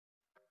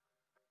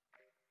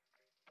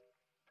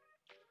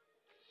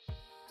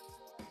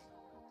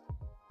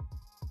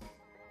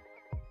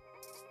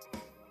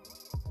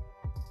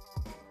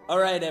All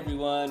right,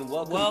 everyone.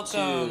 Welcome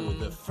to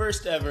the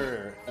first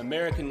ever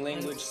American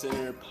Language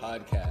Center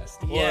podcast.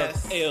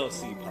 Yes. Or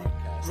ALC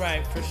podcast.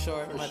 Right, for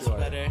sure. Much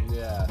better.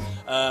 Yeah.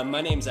 My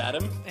name's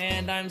Adam.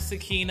 And I'm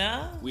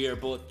Sakinah. We are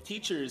both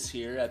teachers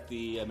here at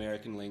the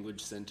American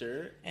Language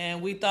Center.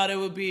 And we thought it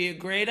would be a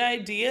great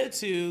idea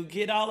to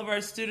get all of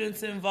our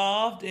students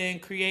involved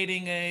in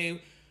creating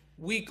a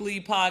weekly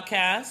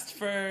podcast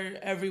for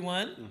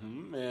everyone.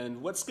 Mm-hmm.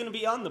 And what's going to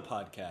be on the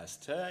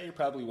podcast? You're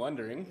probably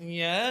wondering.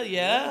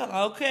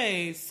 Yeah.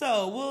 Okay.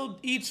 So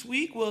each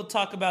week we'll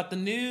talk about the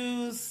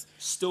news,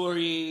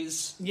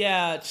 stories.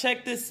 Yeah,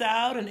 check this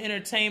out, an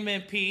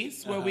entertainment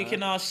piece where we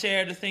can all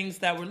share the things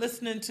that we're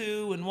listening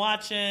to and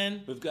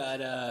watching. We've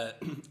got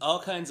all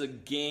kinds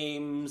of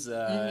games,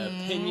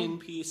 opinion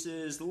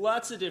pieces,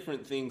 lots of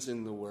different things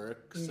in the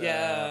works.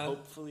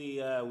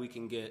 Hopefully we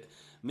can get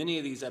many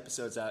of these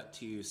episodes out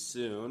to you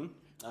soon.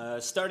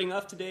 Starting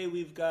off today,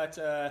 we've got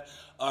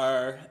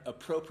our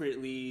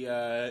appropriately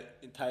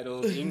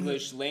titled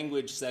English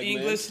language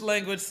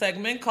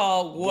segment.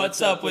 Called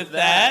What's Up With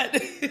That?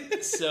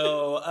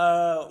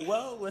 So,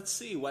 let's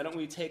see. Why don't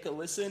we take a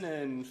listen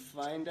and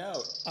find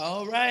out?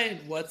 All right.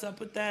 What's up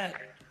with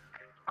that?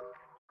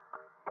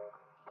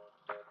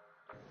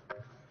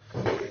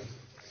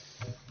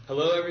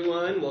 Hello,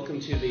 everyone. Welcome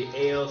to the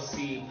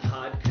ALC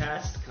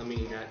podcast,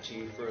 coming at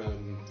you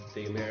from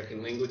the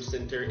American Language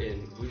Center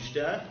in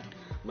Reda.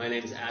 My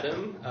name's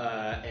Adam,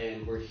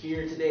 and we're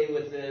here today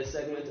with the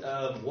segment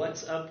of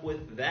What's Up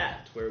With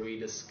That, where we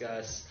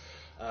discuss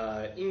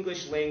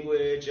English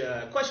language,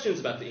 questions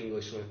about the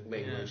English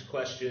language,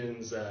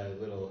 questions,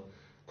 little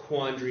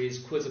quandaries,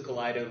 quizzical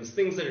items,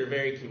 things that are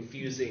very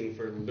confusing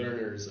for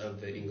learners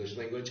of the English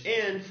language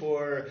and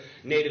for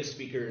native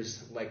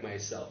speakers like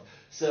myself.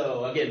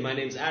 So, again, my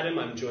name's Adam.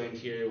 I'm joined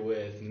here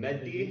with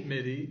Mehdi.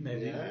 Mehdi.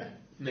 Yeah.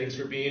 Thanks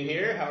for being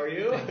here. How are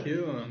you? Thank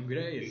you. I'm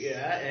great.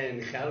 Yeah,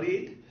 and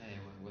Khalid.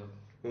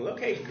 Well,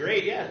 okay,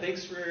 great. Yeah,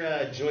 thanks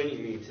for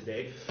joining me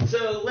today.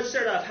 So let's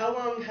start off. How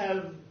long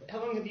have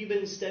you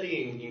been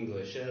studying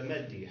English,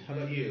 Mehdi? How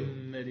about you?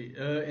 Mehdi,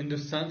 in the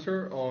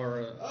center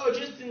or?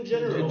 Just in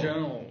general. In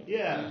general.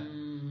 Yeah.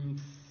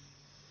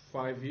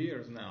 5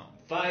 years now.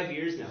 5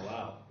 years now.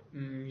 Wow.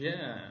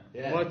 Yeah.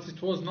 But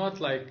it was not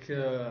like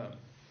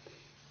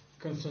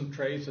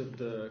concentrated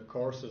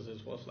courses.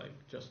 It was like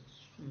just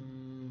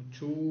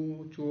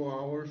 2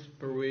 hours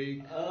per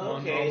week.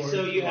 Okay,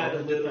 so you had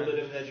a little bit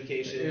of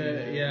education.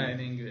 Yeah,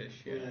 in English.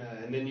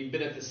 Yeah, and then you've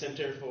been at the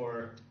center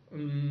for.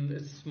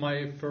 It's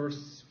my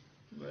first.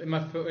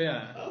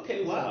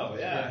 Okay, wow,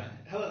 yeah.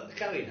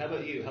 Khalid, how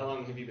about you? How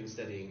long have you been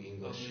studying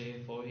English?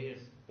 Probably 4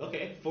 years.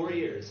 Okay, 4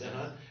 years.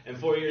 And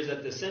 4 years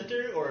at the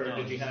center, or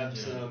did you have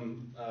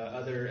some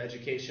other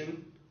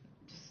education?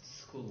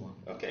 Just school one.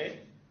 Okay.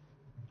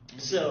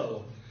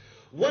 So,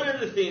 one of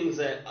the things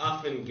that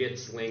often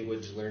gets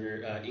English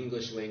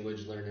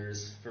language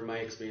learners, from my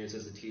experience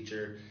as a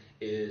teacher,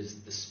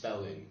 is the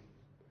spelling.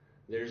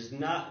 There's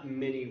not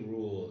many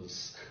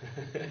rules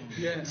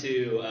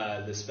to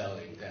the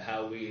spelling.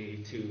 How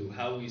we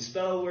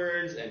spell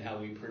words and how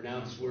we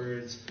pronounce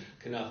words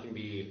can often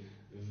be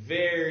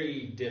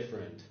very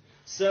different.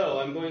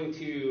 So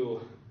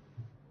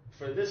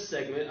for this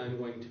segment, I'm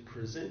going to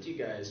present you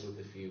guys with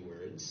a few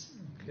words.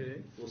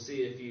 Okay. We'll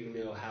see if you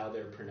know how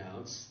they're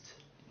pronounced.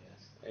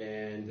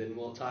 And then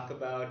we'll talk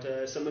about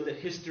some of the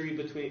history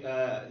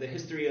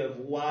of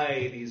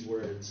why these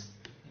words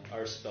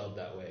are spelled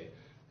that way.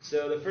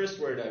 So the first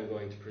word I'm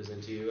going to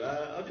present to you,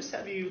 I'll just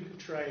have you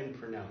try and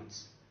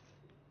pronounce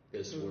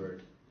this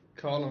word.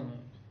 Colonel.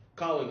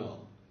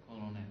 Colonel.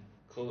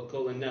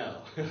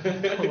 Colonel.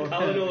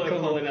 Colonel or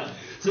colonel.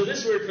 So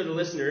this word for the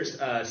listeners,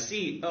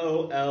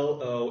 C-O-L-O-N-E-L,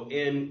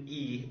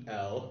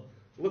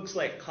 looks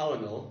like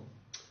colonel.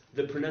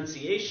 The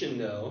pronunciation,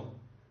 though,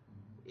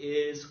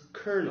 is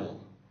colonel.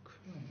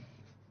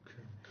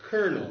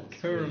 Colonel.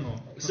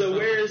 So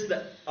where's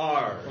the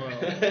R? Well,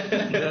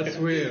 that's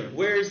weird.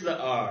 Where's the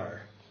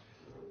R?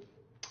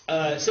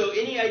 So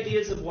any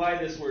ideas of why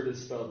this word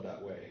is spelled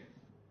that way?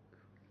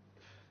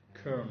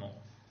 Colonel.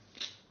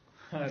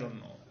 I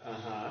don't know.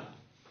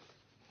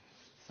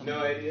 No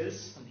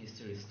ideas? Some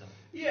history stuff.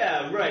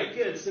 Yeah, right.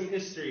 Good. Some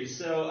history.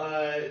 So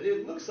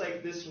it looks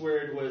like this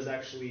word was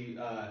actually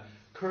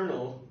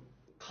colonel,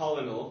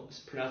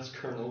 pronounced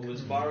colonel, was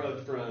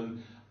borrowed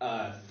from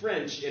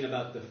French in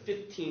about the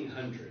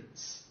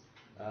 1500s.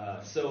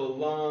 So a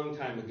long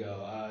time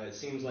ago. It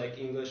seems like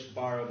English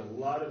borrowed a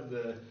lot of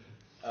the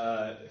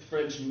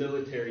French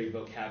military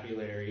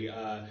vocabulary.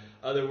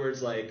 Other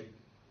words like,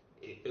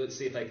 let's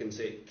see if I can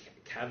say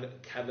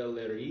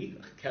cavalerie.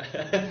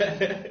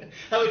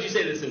 How would you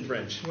say this in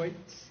French? Wait.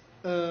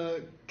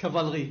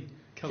 Cavalry.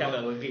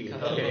 Cavalry.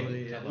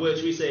 Okay.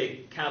 Which we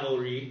say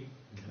cavalry.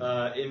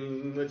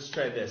 Let's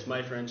try this.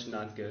 My French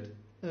not good.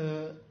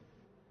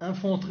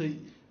 Infanterie.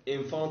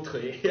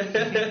 Infantry,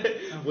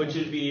 which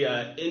would be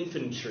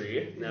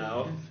infantry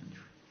now.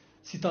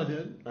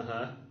 Citadelle.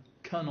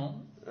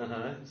 Canon.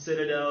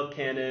 Citadel,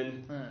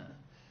 cannon.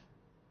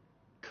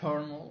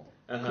 Colonel.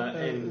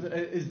 And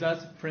is that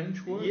a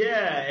French word?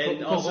 yeah,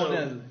 and also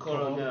Coronel.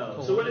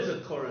 coronel. So what is a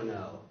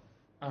coronel?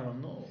 I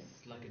don't know.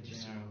 It's like a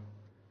general.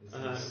 It's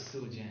Uh-huh. a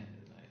sous-gen.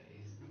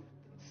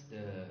 It's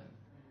the.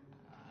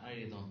 I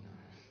really don't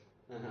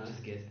know.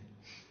 Just guessing.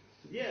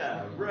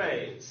 Yeah,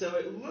 right. So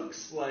it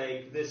looks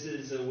like this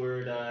is a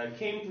word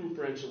came from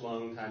French a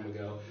long time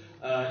ago,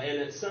 and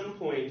at some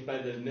point by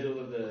the middle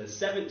of the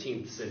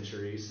 17th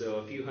century, so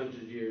a few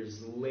hundred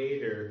years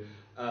later,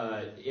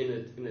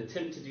 in an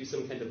attempt to do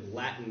some kind of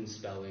Latin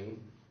spelling,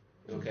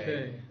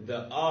 okay.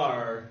 The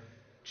R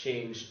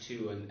changed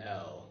to an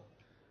L.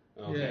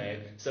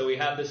 Okay, so we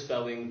have the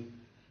spelling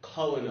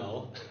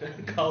colonel,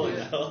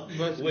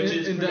 which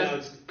is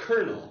pronounced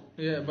colonel.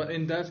 Yeah, but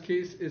in that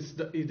case, it's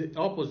the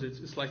opposite.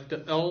 It's like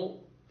the L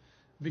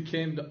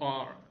became the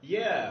R.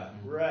 Yeah,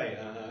 right.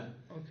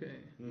 Okay.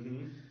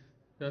 Mm-hmm.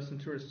 That's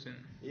interesting.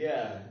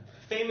 Yeah,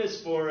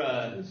 famous for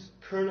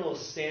Colonel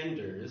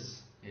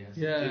Sanders. Yes.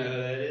 Yeah. You know who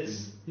that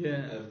is?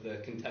 Yeah. Of the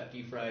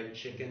Kentucky Fried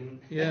Chicken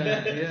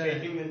Yeah.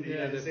 fame in the Yeah,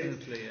 United States.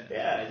 definitely.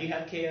 Yeah. Yeah, do you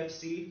have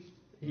KFC?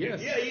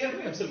 Yes. Yeah, you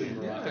have some in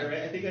Morocco,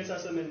 right? I think I saw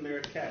some in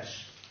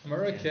Marrakesh.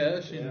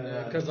 Marrakesh, in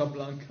Yeah.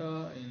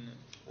 Casablanca,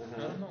 I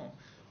don't know.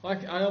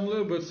 Like, I am a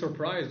little bit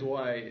surprised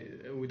why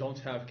we don't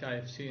have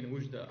KFC in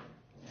Oujda,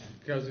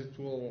 because it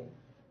will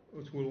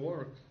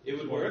work. It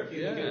would work?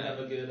 You think it would have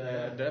a good...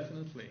 yeah,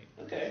 definitely.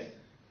 Okay.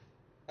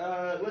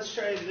 Let's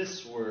try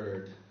this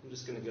word. I'm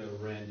just going to go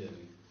random.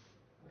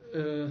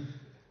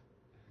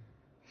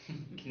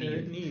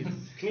 Need.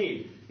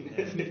 Kneed.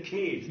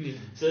 Kneed.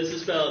 So this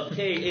is spelled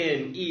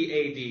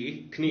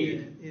K-N-E-A-D.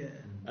 Kneed.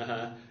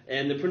 Yeah.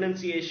 And the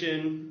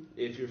pronunciation,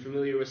 if you're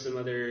familiar with some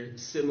other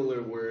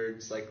similar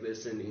words like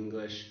this in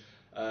English,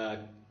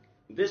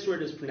 this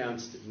word is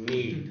pronounced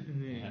need.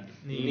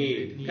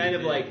 Need. Kind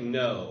of like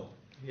no.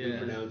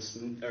 Yeah.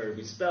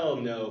 We spell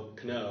no,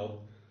 kno,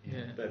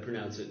 Yeah. but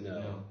pronounce it no.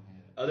 No.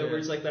 Other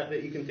words like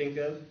that you can think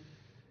of?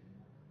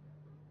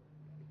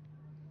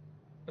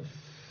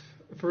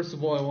 First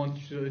of all, I want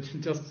you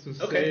just to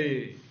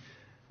say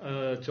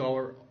to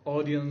our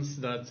audience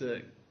that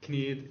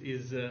Kneed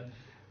is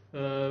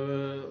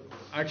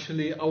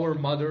actually our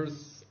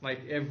mothers,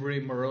 like every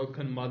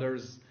Moroccan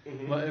mothers.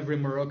 Every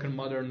Moroccan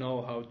mother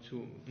know how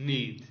to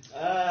knead.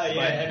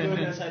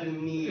 Everyone knows how to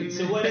knead.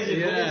 So what is it?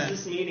 Yeah. What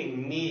is this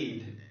meaning,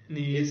 need?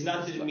 It's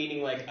not the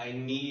meaning like I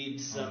need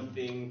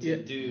something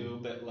to do,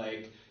 but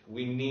like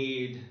we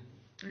need...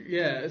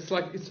 Yeah, it's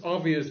like it's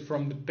obvious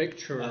from the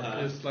picture.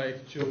 It's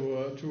like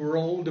to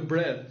roll the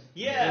bread.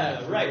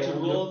 Yeah, right. To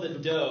roll the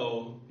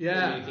dough for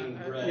making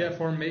bread. Yeah,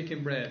 for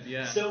making bread.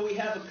 Yeah. So we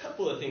have a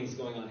couple of things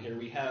going on here.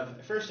 We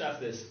have first off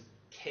this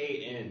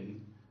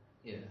KN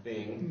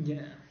thing.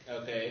 Yeah.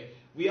 Okay.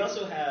 We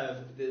also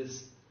have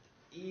this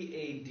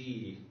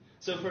EAD.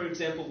 So for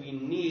example, we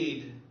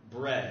need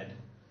bread.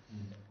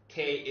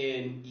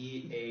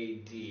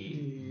 KNEAD.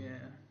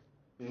 Yeah.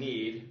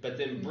 Need, but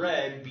then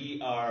bread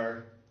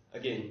BR.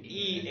 Again,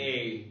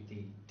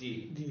 EAD.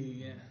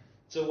 Yeah.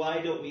 So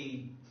why don't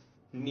we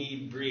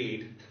need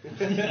breed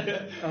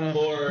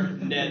or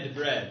Ned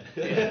bread?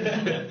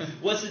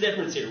 What's the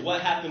difference here?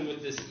 What happened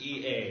with this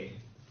EA?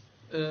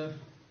 Some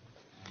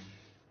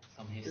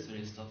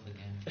history stuff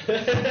again.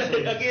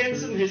 Again,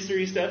 some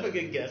history stuff. A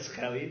good guess,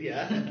 Khalid.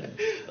 Yeah,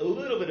 a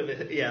little bit of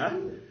it. Yeah.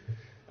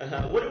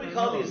 What do we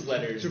call these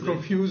letters? To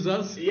confuse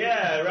us?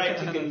 Yeah, right.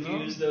 To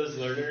confuse those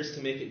learners,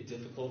 to make it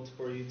difficult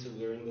for you to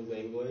learn the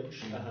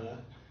language.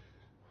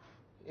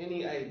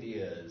 Any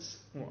ideas?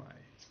 Why?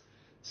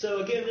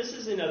 So again, this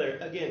is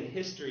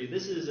history.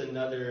 This is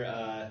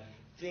another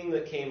thing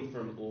that came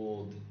from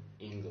Old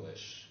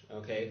English.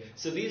 Okay,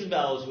 so these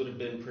vowels would have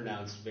been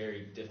pronounced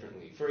very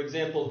differently. For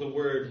example, the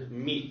word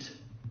meat,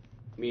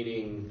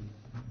 meaning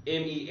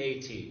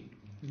M-E-A-T,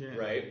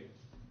 right?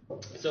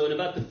 So in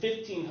about the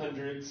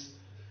 1500s,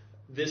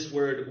 this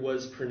word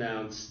was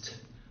pronounced,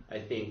 I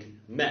think,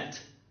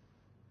 met.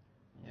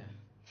 Yeah.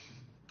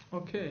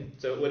 Okay.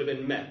 So it would have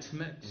been met.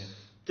 Met. Yeah.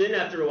 Then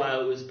after a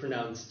while, it was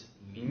pronounced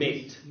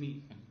mate.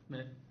 Meat.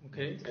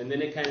 Okay. And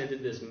then it kind of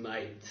did this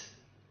might.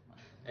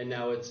 And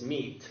now it's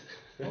meat.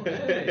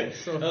 Okay.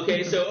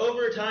 So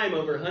over time,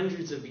 over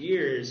hundreds of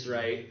years,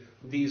 right,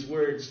 these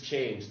words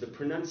change. The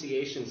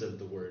pronunciations of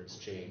the words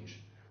change,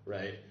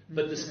 right?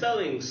 But the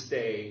spellings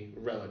stay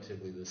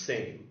relatively the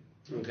same.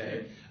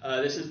 Okay.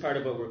 This is part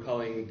of what we're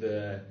calling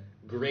the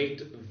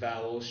Great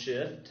Vowel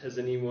Shift. Has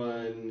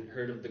anyone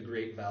heard of the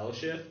Great Vowel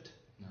Shift?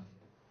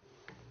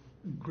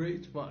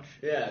 Great vowel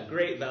shift. Yeah,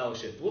 Great Vowel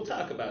Shift. We'll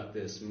talk about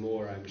this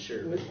more, I'm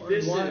sure. But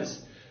this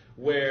is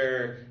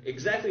where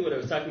exactly what I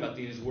was talking about,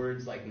 these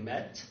words like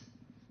met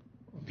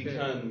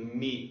become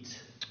meat.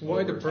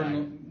 Why the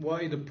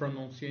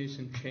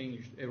pronunciation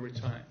changed every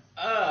time?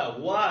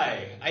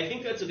 Why? I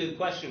think that's a good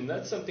question.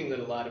 That's something that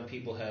a lot of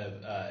people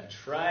have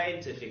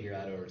tried to figure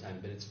out over time,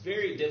 but it's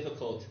very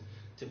difficult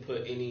to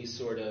put any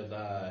sort of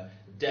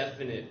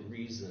definite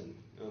reason.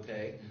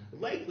 Okay?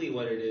 Likely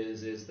what it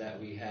is that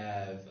we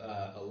have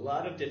a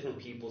lot of different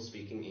people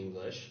speaking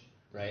English,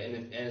 right?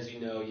 And as you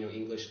know,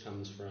 English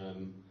comes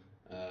from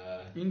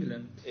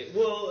England.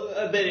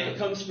 But it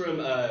comes from,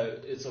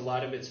 it's a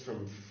lot of it's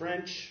from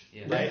French,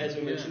 right? As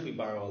we mentioned, we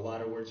borrow a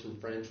lot of words from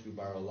French. We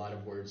borrow a lot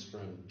of words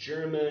from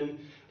German,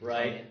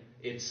 right?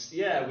 It's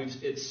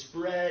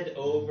spread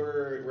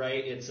over,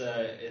 right? It's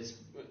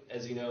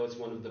as you know, it's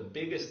one of the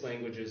biggest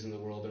languages in the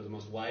world, or the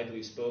most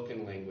widely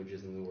spoken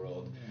languages in the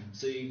world.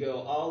 So you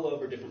go all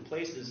over different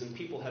places, and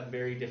people have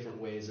very different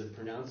ways of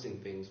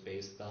pronouncing things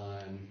based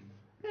on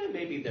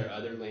maybe their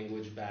other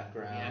language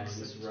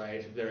backgrounds,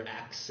 right? Their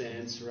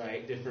accents,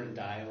 right? Different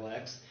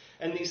dialects.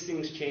 And these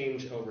things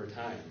change over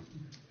time.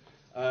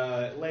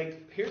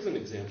 Like, here's an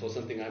example of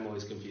something I'm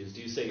always confused.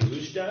 Do you say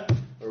wujda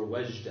or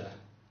wajda?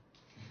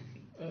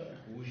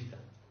 Wujda.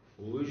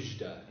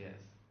 Wujda. Yes.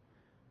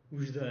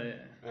 Wujda,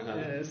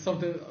 yeah.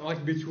 Something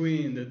like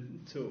between the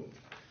two.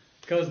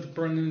 Because the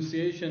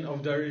pronunciation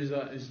of the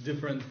Reza is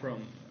different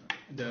from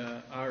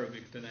the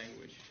Arabic, the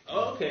language.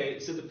 Oh, okay,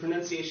 so the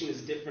pronunciation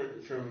is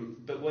different from,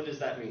 but what does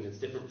that mean? It's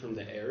different from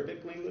the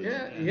Arabic language?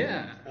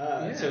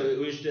 Yeah. So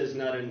wujda is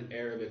not an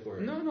Arabic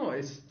word? No,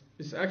 it's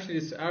actually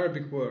it's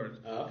Arabic word.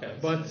 Oh, okay.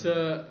 But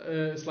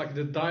it's like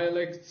the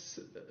dialects.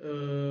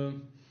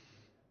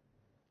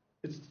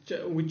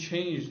 We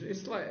changed.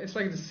 It's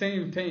like the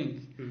same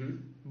thing,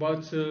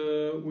 but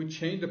we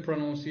changed the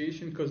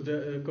pronunciation because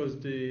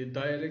the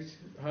dialects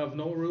have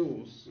no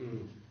rules,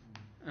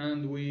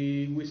 and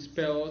we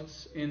spell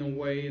it in a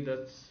way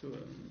that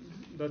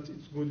it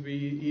would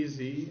be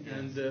easy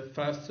and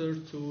faster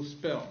to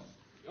spell.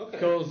 Okay.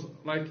 Because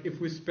like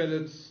if we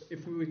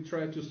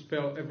try to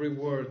spell every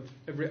word,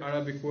 every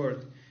Arabic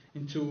word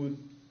into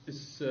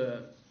its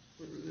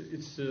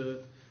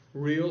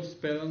real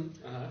spelling,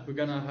 we're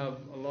gonna have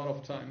a lot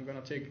of time. We're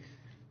gonna take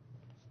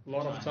a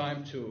lot of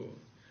time to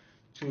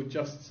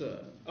just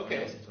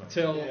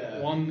tell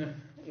one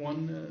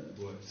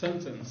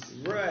sentence.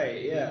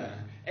 Right. Yeah.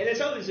 And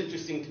it's always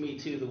interesting to me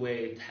too the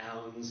way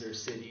towns or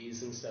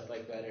cities and stuff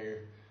like that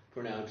are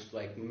pronounced.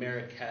 Like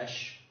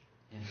Marrakesh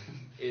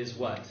is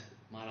what?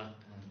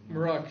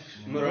 Marrakesh.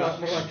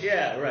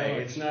 Yeah. Right.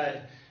 Marrakesh. It's not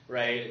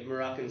right.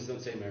 Moroccans don't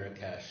say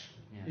Marrakesh.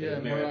 Yeah,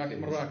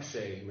 Americans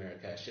say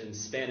Marrakesh, and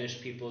Spanish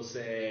people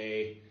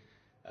say.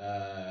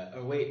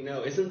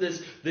 Isn't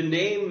this the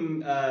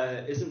name?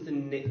 Isn't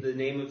the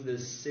name of the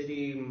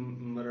city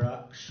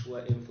Marrakech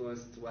what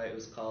influenced why it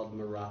was called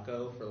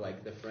Morocco for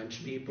like the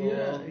French people?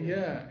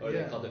 Yeah.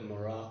 They called it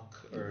Morocco,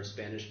 or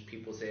Spanish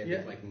people say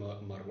it like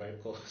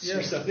Marruecos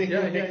or something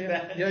like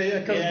that.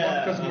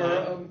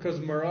 Because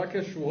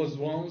Marrakech was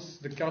once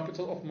the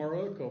capital of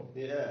Morocco.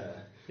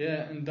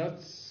 Yeah, and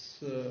that's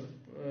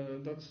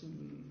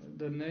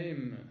the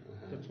name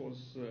that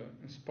was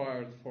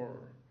inspired for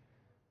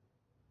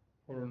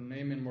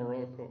name in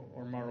Morocco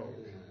or Morocco.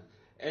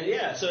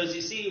 And so as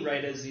you see,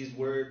 right, as these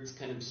words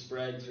kind of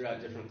spread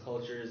throughout different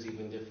cultures,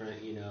 even different,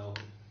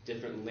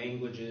 different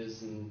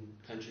languages and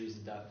countries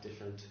adopt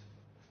different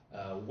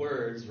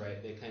words,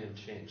 right, they kind of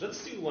change.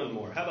 Let's do one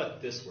more. How about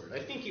this word? I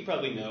think you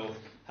probably know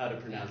how to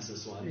pronounce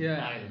this one.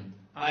 Yeah.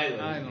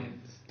 Island.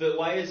 But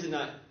why is it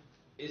not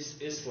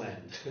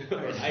Island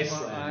or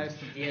Iceland?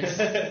 Yes.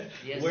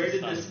 Where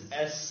did this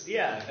S?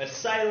 Yeah, a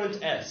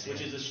silent S,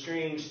 which is a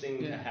strange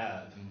thing to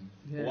have.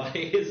 Yeah.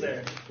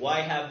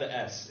 Why have the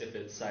S if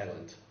it's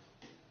silent?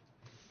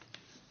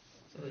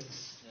 So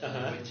it's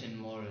written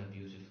more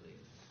beautifully.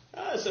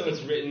 So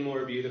it's written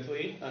more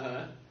beautifully.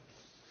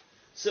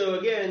 So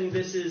again,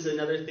 this is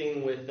another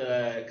thing with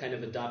kind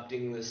of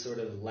adopting this sort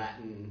of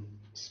Latin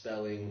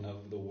spelling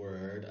of the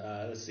word.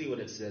 Let's see what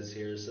it says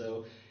here.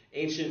 So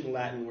ancient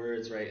Latin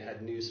words, right,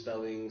 had new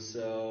spellings.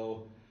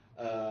 So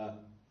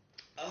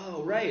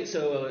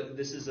So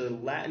this is a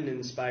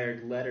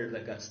Latin-inspired letter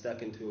that got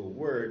stuck into a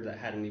word that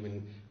hadn't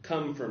even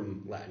come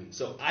from Latin.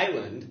 So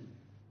island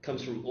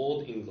comes from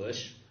Old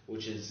English,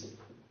 which is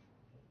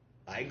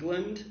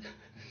Igland.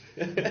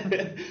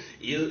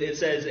 It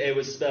says it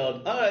was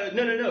spelled.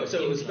 No.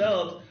 So it was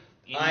spelled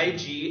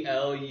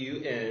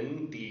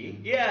Iglund.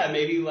 Yeah,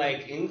 maybe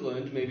like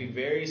England, maybe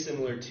very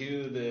similar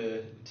to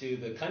the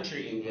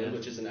country England,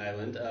 which is an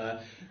island.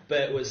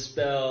 But it was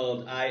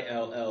spelled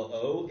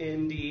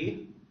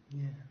Illond.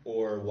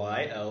 Or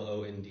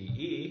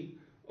Ylonde,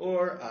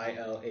 or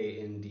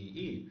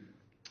Ilande.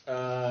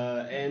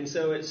 And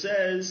so it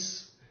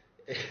says,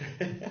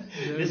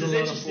 this is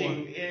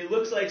interesting, it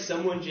looks like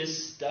someone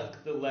just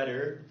stuck the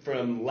letter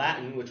from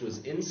Latin, which was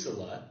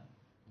insula,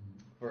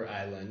 or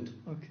island.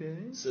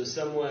 Okay. So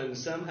someone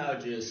somehow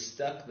just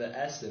stuck the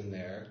S in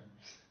there,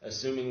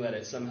 assuming that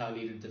it somehow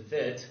needed to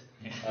fit,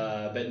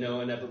 but no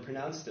one ever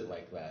pronounced it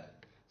like that.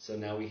 So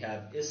now we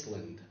have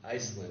Iceland,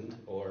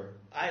 or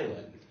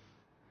island.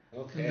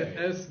 Okay. The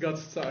S got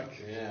stuck.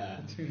 Yeah.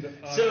 Between the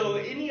I. So,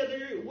 any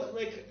other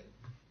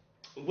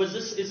is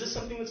this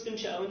something that's been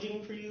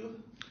challenging for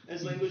you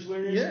as language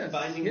learners? Yes.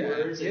 Finding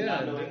words and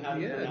not knowing how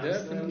to pronounce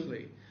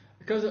definitely. them?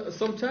 Because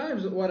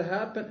sometimes what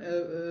happens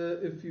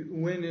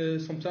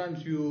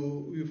sometimes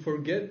you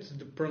forget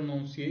the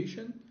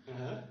pronunciation,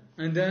 Uh-huh.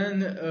 and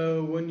then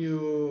when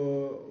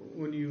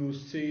you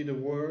see the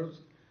word,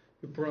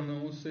 you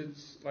pronounce it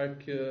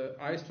like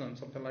Iceland,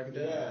 something like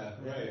that. Yeah,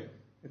 right.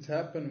 It's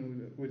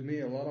happened with me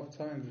a lot of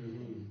times.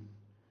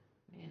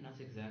 Yeah, not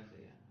exactly.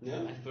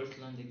 Yeah? I first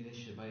learned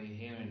English by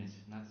hearing it,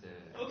 not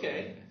Okay.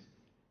 reading it.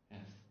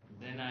 Yes.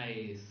 Then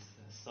I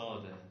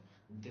saw the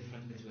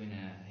difference between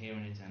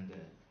hearing it and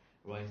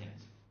writing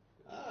it.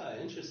 Ah,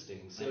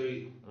 interesting. So,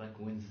 Like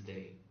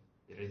Wednesday,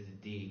 there is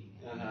a D.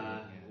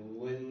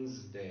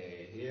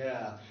 Wednesday.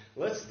 Yeah.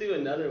 Let's do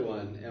another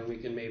one, and we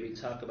can maybe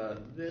talk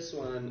about this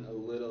one a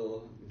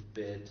little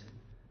bit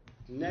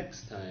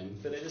next time.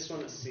 But I just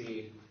want to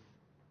see,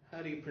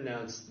 how do you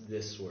pronounce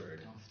this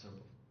word?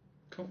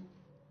 Comfortable.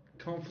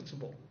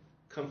 Comfortable.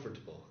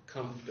 Comfortable.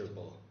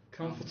 Comfortable.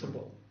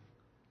 Comfortable.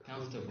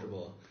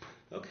 Comfortable.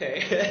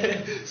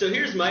 Okay. So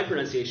here's my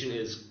pronunciation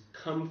is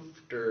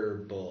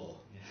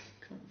comfortable.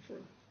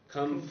 Comfort.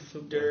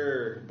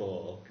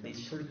 Comfortable.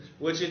 Comfort.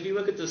 Which, if you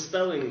look at the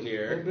spelling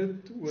here,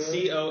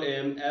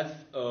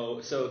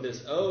 COMFO, so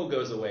this O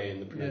goes away in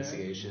the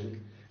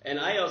pronunciation. And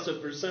I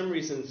also, for some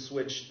reason,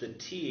 switched the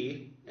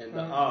T and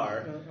the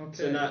R,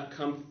 so not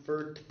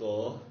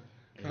comfortable,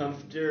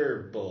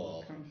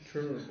 comfortable.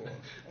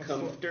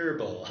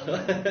 Comfortable.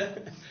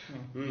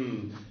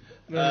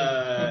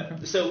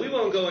 So we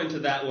won't go into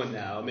that one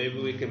now.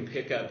 Maybe we can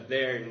pick up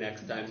there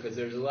next time, because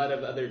there's a lot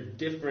of other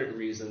different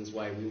reasons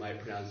why we might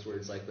pronounce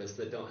words like this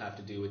that don't have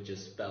to do with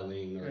just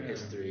spelling or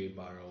history,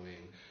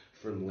 borrowing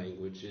from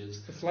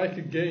languages. It's like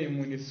a game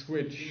when you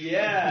switch.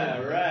 Yeah,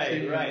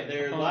 right.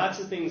 There are lots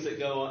of things that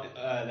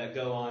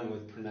go on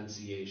with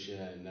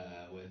pronunciation,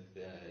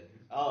 with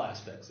all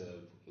aspects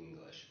of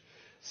English.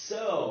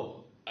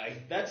 So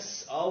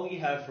that's all we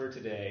have for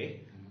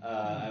today.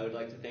 I would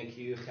like to thank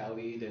you,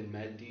 Khalid and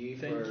Mehdi,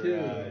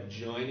 for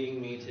joining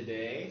me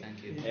today.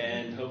 Thank you.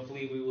 And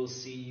hopefully we will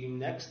see you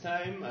next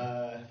time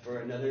for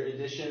another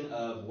edition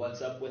of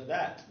What's Up With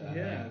That.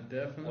 Yeah,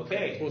 definitely.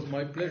 Okay. It was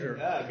my pleasure.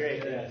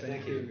 Great. Yeah,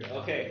 thank you.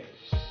 Okay.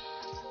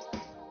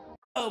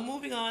 So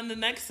moving on, the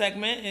next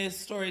segment is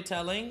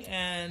storytelling,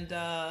 and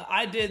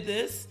I did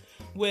this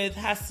with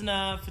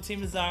Hasna,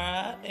 Fatima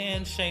Zara,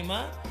 and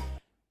Chaimae,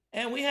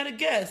 and we had a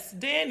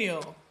guest,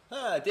 Daniel.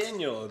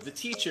 Daniel, the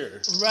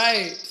teacher.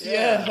 Right.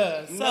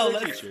 Yeah. So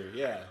teacher.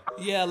 Yeah.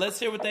 Yeah. Let's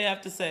hear what they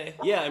have to say.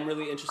 Yeah, I'm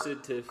really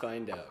interested to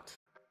find out.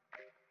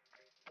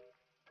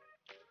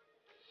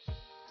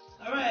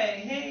 All right.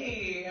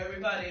 Hey,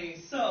 everybody.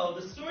 So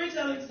the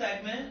storytelling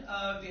segment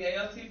of the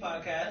ALC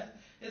podcast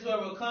is where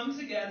we'll come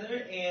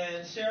together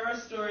and share our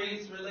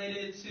stories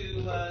related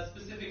to a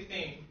specific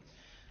theme.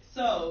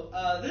 So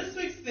this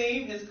week's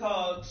theme is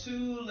called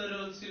Too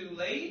Little Too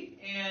Late,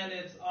 and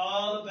it's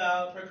all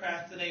about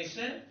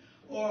procrastination,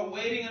 or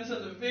waiting until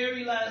the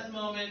very last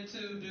moment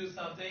to do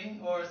something,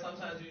 or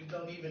sometimes you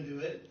don't even do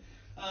it.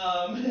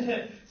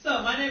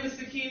 So my name is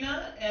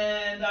Sakinah,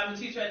 and I'm a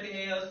teacher at the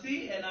ALC,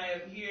 and I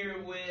am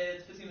here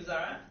with Fatima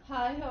Zara.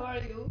 Hi, how are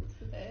you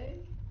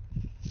today?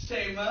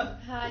 Chaimae.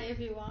 Hi,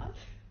 everyone.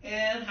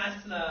 And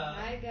Hasna.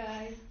 Hi,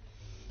 guys.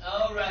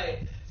 All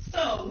right.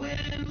 So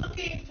when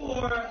looking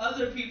for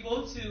other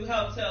people to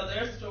help tell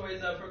their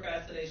stories of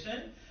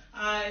procrastination,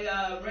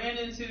 I ran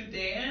into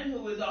Dan,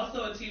 who is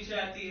also a teacher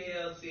at the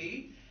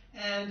ALC,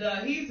 and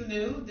he's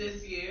new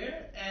this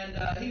year, and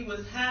he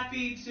was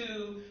happy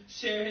to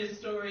share his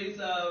stories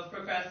of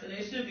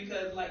procrastination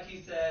because, like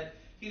he said,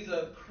 he's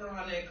a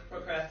chronic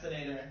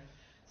procrastinator.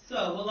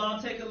 So we'll all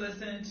take a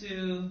listen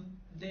to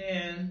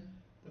Dan,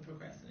 the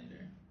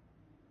procrastinator.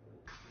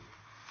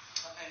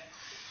 Okay.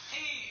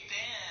 Hey,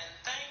 Dan,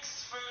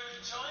 thanks for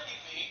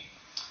joining me.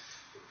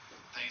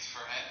 Thanks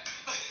for having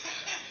me.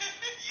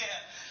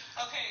 Yeah.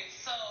 Okay,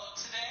 so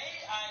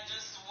today I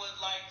just would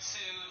like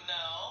to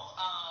know,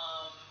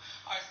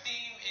 our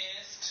theme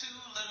is Too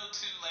Little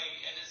Too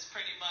Late, and it's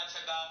pretty much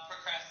about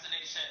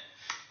procrastination.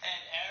 And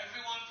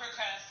everyone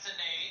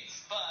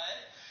procrastinates,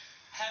 but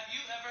have you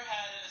ever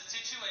had a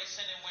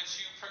situation in which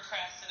you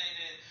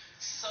procrastinated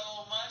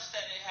so much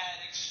that it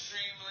had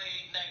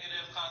extremely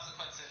negative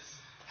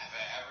consequences? Have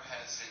I ever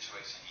had a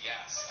situation?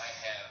 Yes, I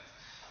have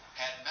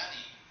had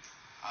many.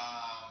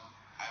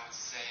 I would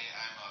say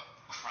I'm a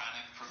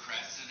chronic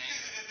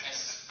procrastinator,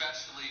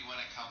 especially when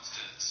it comes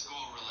to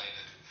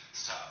school-related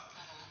stuff.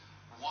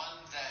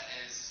 One that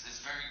is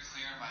very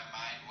clear in my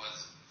mind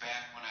was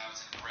back when I was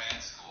in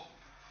grad school.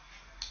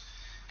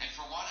 And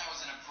for one, I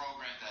was in a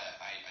program that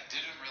I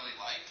didn't really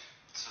like,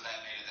 so that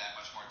made it that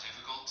much more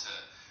difficult to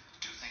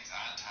do things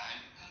on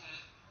time.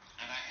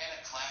 And I had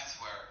a class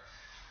where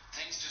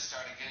things just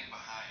started getting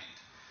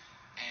behind.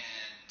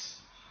 And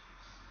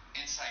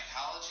in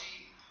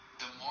psychology,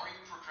 the more you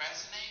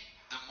procrastinate,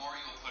 the more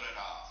you'll put it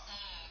off.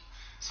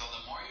 So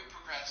the more you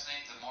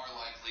procrastinate, the more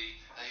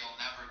likely that you'll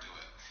never do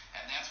it.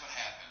 And that's what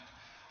happened.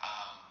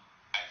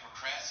 I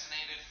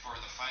procrastinated for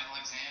the final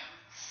exam.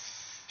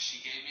 She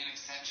gave me an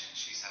extension.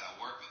 She said, I'll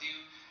work with you.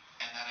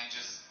 And then I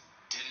just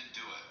didn't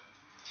do it.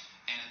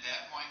 And at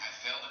that point, I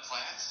failed the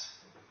class.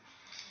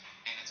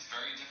 And it's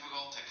very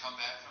difficult to come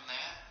back from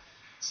that.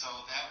 So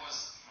that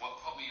was what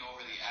put me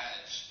over the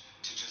edge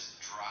to just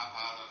drop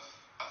out of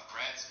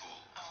grad school.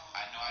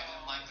 I know I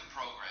didn't like the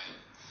program.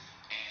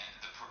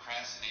 And the procrastination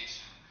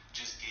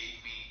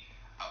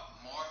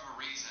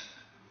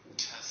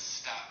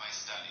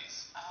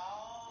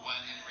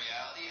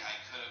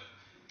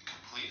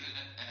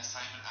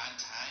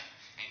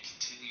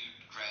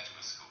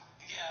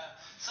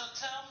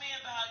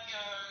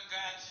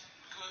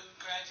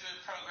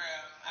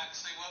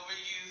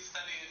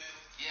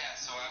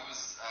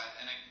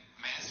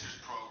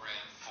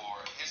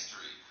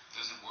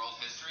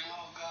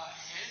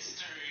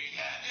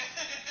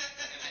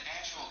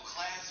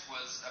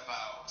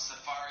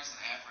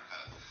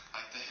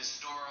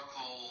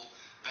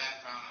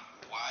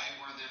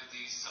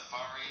these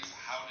safaris?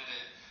 How did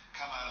it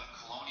come out of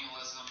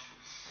colonialism?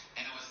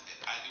 And it was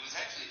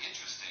actually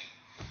interesting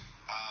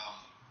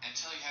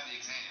until you have the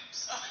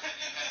exams.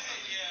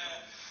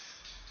 Yeah.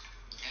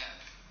 Yeah.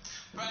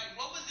 Right.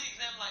 What was the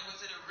exam like?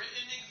 Was it a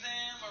written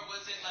exam or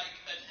was it like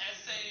an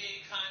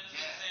essay kind of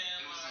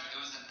exam? It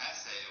was an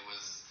essay. It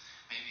was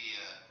maybe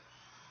a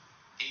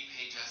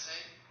 8-page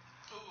essay.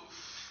 Oof.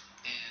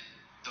 And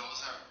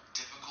those are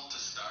difficult to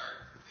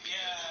start.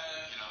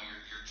 Yeah. You know,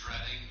 you're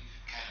dreading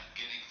kind of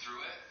getting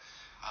through it.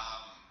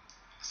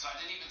 So I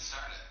didn't even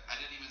start it. I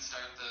didn't even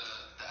start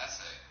the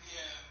essay.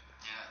 Yeah.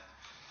 Yeah.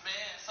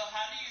 Man, so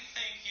how do you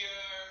think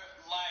your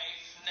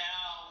life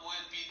now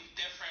would be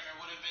different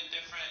or would have been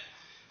different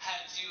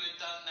had you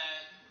had done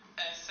that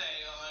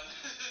essay on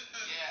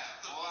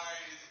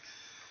safaris?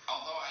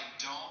 Although I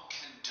don't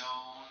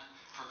condone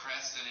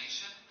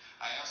procrastination,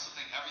 I also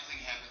think everything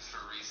happens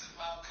for a reason.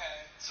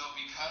 Okay. So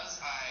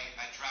because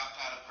I dropped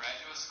out of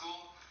graduate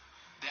school,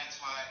 that's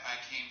why I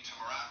came to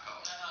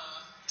Morocco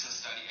to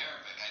study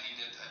Arabic. I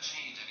needed a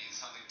change. I needed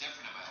something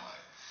different in my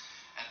life.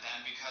 And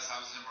then because I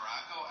was in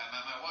Morocco, I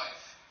met my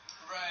wife.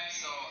 Right.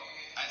 So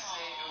I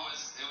say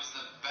it was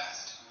the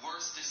best,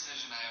 worst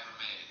decision I ever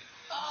made.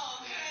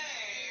 Oh,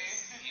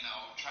 okay. You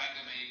know, trying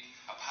to make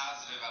a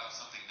positive out of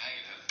something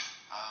negative.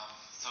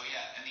 So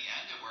yeah, in the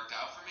end, it worked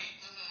out for me.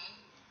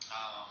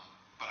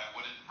 But I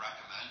wouldn't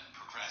recommend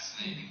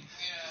procrastinating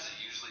because it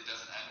usually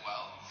doesn't end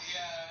well.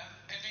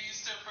 Yeah. And do you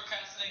still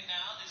procrastinate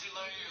now? Did you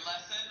learn your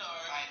lesson or?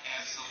 I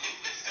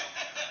absolutely still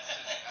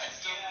procrastinate. I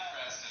still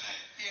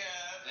procrastinate.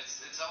 Yeah.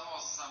 It's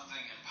almost something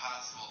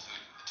impossible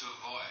to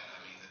avoid. I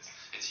mean,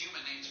 it's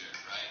human nature,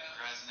 right? Yeah.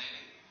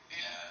 Procrastinating.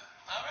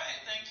 Yeah. All right.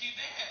 Thank you,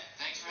 Dan.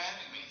 Thanks for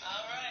having me.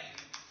 All right.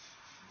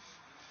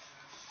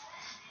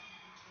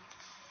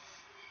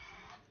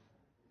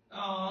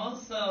 Oh,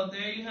 so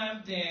there you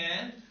have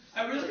Dan.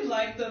 I really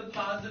like the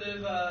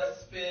positive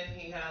spin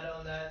he had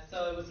on that.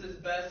 So it was his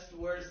best,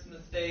 worst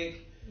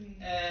mistake,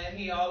 and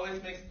he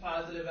always makes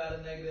positive out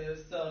of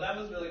negative. So that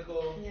was really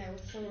cool. Yeah, it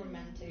was so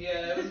romantic.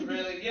 Yeah, it was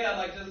really,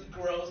 like just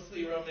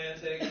grossly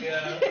romantic.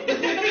 Yeah.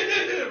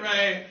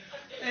 Right.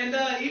 And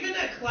even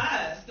that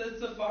class, the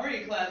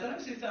safari class, that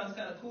actually sounds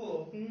kind of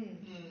cool.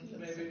 So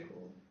maybe. So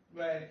cool.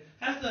 Right.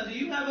 Hasna, do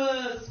you have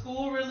a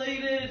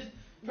school-related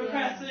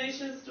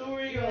procrastination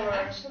story? Yeah, or?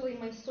 actually,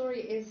 my story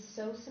is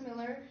so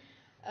similar.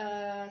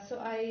 So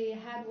I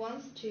had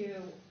once to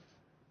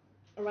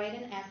write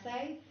an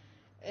essay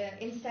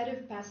instead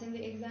of passing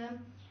the exam,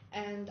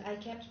 and I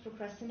kept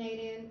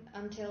procrastinating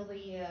until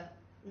the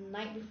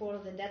night before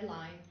the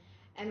deadline.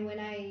 And when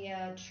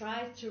I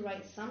tried to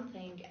write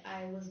something,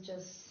 I was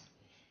just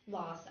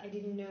lost. I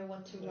didn't know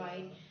what to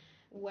write,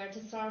 where to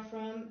start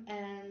from,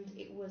 and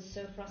it was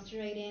so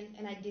frustrating,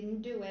 and I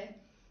didn't do it.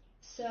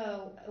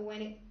 So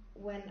when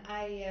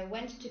I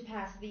went to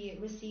pass the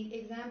receipt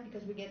exam,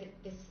 because we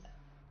get this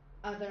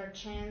other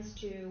chance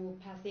to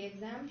pass the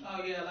exam.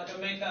 Oh yeah, like a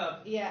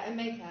makeup. Yeah, a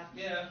makeup.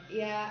 Yeah.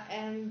 Yeah,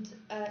 and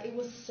it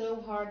was so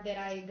hard that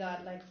I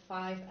got like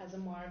 5 as a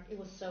mark. It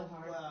was so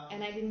hard. Wow.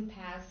 And I didn't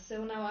pass.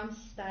 So now I'm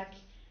stuck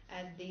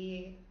at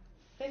the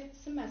 5th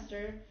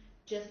semester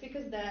just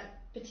because that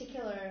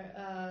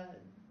particular,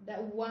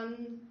 that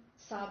one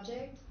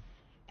subject,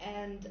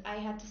 and I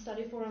had to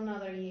study for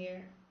another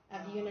year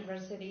at the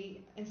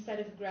university instead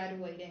of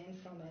graduating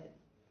from it.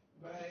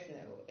 Right. So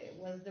it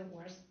was the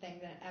worst thing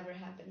that ever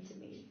happened to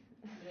me.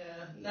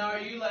 Yeah. Now, are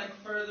you like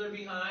further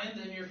behind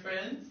than your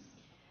friends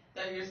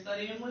that you're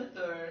studying with,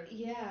 or?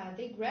 Yeah,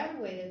 they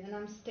graduated and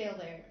I'm still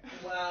there.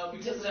 Wow,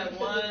 because of that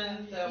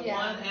one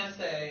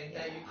essay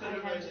that you could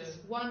have I had written.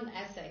 just one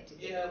essay to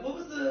do. Yeah. What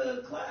was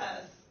the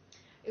class?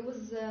 It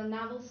was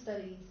novel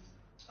studies.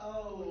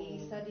 Oh.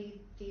 We studied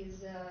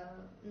these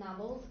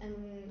novels, and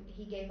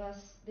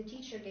the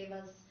teacher gave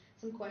us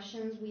some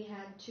questions. We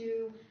had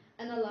to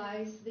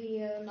analyze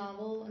the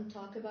novel and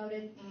talk about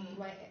it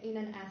in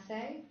an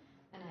essay,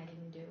 and I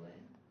didn't do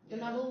it. The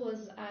novel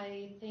was,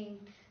 I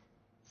think,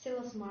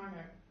 Silas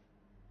Marner.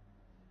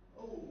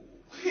 Oh.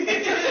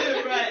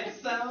 Right.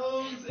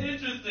 Sounds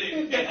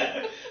interesting.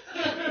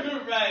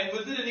 Right.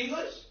 Was it in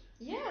English?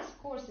 Yes, of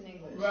course, in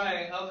English.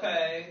 Right.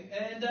 Okay.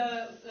 And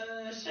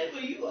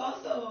Chaimae, you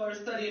also are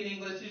studying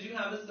English. Did you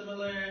have a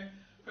similar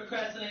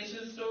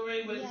procrastination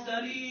story with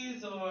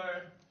studies, or?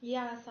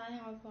 Yes, I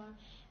have one.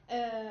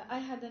 I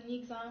had an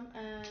exam,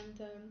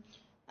 and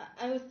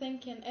I was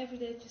thinking every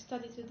day to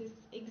study to this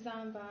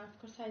exam, but of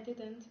course I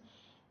didn't.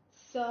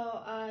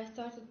 So I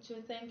started to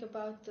think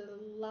about the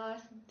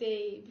last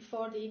day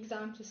before the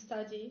exam to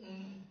study.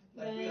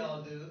 Like we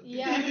all do.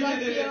 Yeah,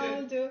 like we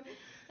all do.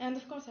 And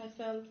of course I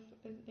failed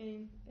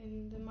in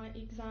my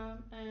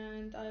exam,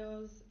 and I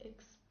was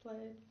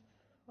expelled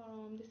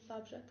from this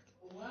subject.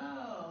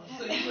 Wow.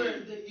 So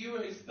you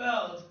were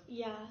expelled.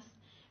 Yes.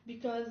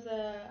 Because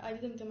I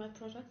didn't do my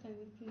project and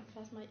didn't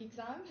pass my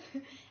exam,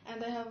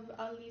 and I have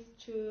at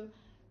least to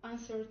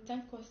answer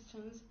 10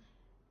 questions,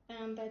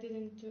 and I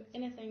didn't do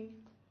anything.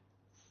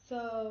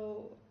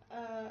 So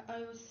I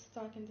was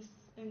stuck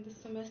in this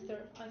semester.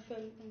 I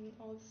failed in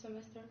all the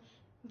semester,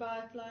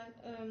 but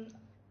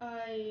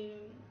I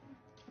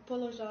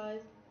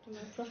apologized to my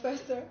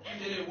professor.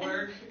 Did it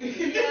work?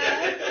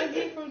 Yeah, and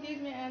he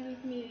forgave me and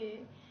let me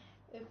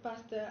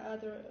pass the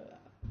other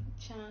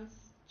chance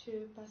to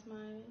pass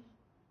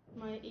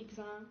my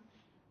exam.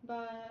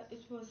 But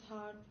it was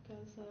hard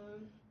because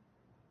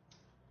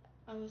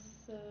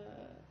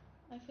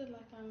I feel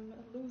like I'm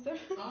a loser.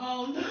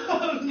 Oh,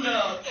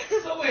 no.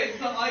 So wait,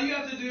 so all you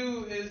have to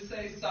do is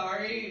say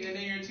sorry, and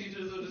then your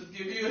teachers will just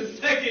give you a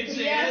second chance?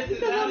 Yes, Is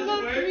because that I'm how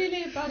not this works?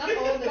 really Not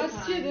all the bad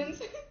time.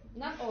 student.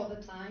 Not all the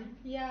time.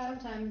 Yeah.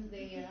 Sometimes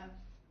they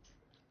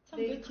Some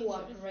they good teachers.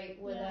 cooperate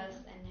with Yeah. us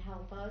and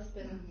help us,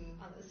 but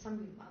Mhm. some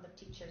other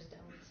teachers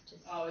don't.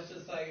 Just Oh, it's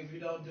just like if you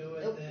don't do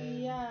it, Nope.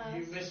 then Yes.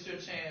 you missed your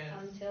chance.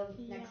 until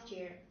Yeah. next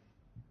year.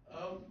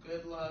 Oh,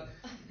 good luck.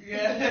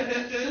 Yeah.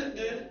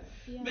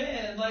 Yeah.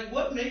 Man, like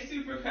what makes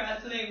you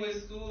procrastinate with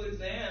school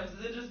exams?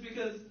 Is it just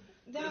because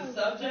They the are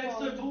subjects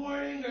are bored.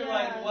 boring, or Yeah.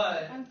 like what?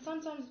 And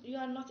sometimes you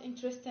are not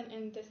interested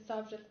in the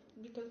subject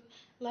because,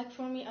 like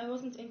for me, I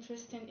wasn't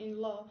interested in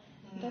law.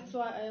 Mhm. That's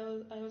why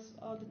I was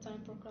all the time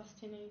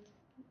procrastinate,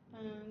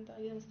 and I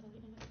didn't study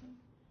anything.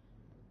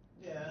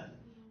 Yeah. Yeah.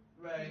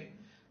 Right.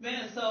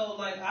 Man, so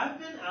like I've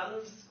been out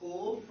of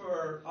school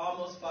for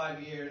almost 5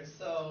 years.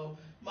 So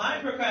my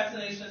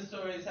procrastination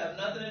stories have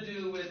nothing to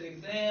do with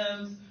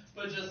exams,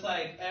 but just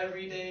like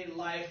everyday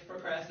life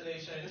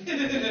procrastination.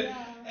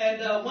 Yeah. And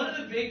one of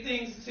the big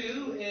things too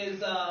is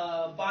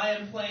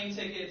buying plane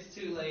tickets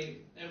too late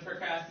and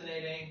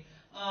procrastinating.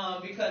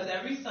 Because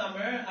every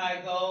summer I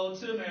go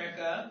to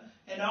America,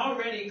 and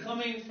already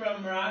coming from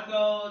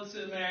Morocco to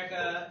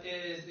America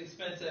is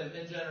expensive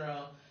in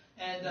general.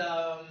 And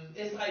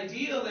it's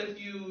ideal if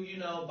you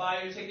buy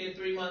your ticket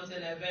 3 months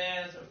in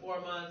advance or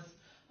 4 months.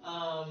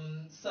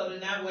 So then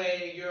that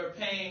way you're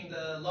paying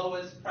the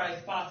lowest price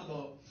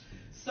possible.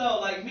 So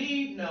like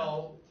me,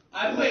 no.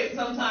 I wait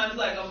sometimes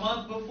like a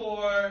month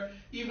before,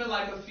 even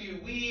like a few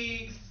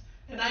weeks.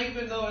 And I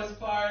even go as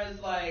far as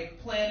like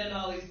planning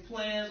all these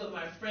plans with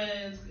my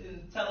friends and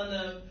telling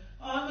them,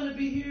 oh, I'm going to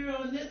be here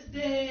on this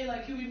day,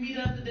 like can we meet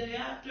up the day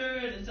after,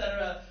 and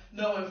etc.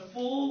 Knowing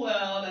full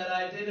well that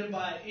I didn't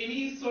buy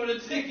any sort of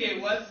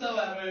ticket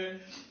whatsoever.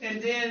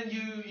 And then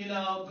you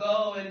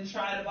go and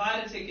try to buy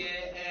the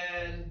ticket,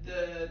 and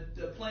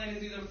the plane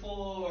is either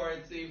full or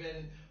it's even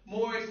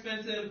more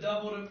expensive,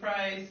 double the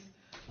price.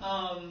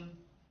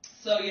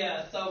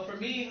 So for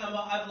me,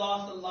 I've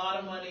lost a lot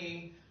of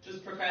money just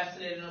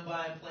procrastinating on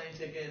buying plane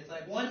tickets.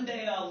 Like one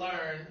day I'll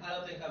learn. I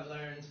don't think I've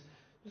learned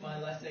my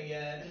lesson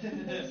yet.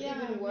 That's Yeah,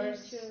 even me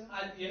worse. too.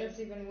 That's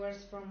even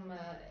worse from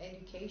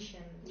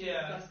education.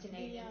 Yeah.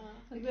 Procrastinating. Yeah.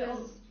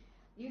 Because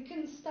you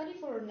can study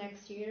for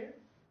next year,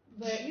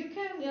 but you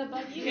can. Yeah,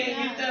 but You you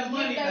can't get that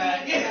money that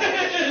back.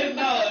 money back.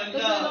 No, But we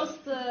no.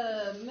 lost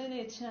many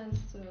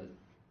chances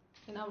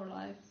in our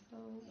life. So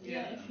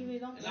Yeah. If you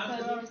don't And it's I'm the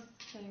just- worst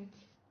thing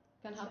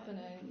can happen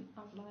in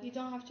our life. You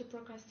don't have to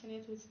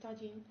procrastinate with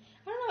studying.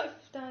 I don't know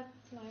if that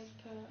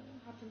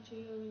happened to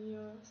you when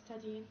you're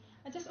studying.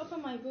 I just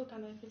open my book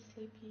and I feel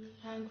sleepy,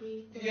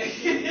 hungry. Yeah. I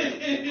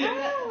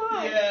don't know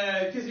why.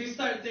 Yeah, because you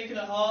start thinking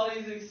of all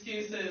these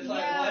excuses,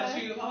 like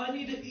Yeah. I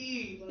need to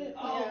eat, like,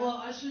 Yeah. well,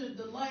 I should,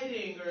 the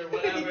lighting or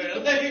whatever.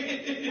 Like,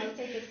 I'll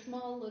take a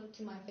small look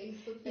to my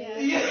Facebook Yeah.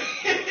 page.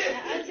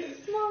 yeah. I take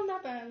a small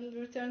nap and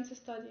I'll return to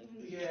study.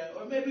 Yeah,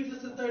 or maybe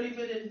just a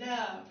 30-minute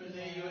nap, and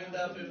then you end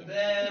up in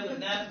bed with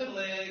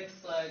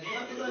Netflix. Like,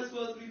 what was I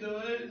supposed to be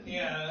doing?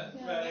 Yeah,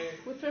 Yeah. right.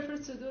 We prefer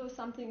to do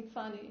something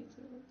funny.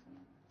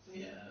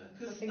 Yeah,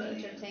 because Something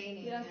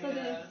entertaining. Yeah, study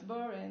Yeah. is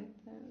boring.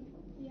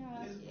 Yeah.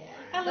 Yeah.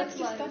 I like That's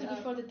to why, study yeah.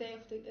 before the day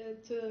of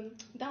to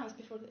dance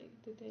before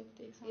the day of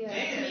the exam. Yeah.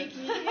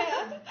 Sneaky,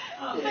 yeah.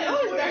 Oh, I man,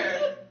 always where?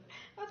 dance.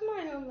 At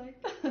my home, like.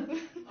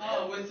 Oh,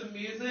 with some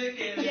music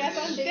and Yes,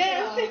 just and shake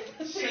it off.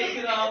 dancing. shake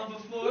it off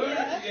before?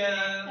 Yeah.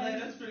 Yeah, man,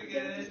 And that's pretty go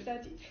to good.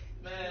 study.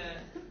 Man.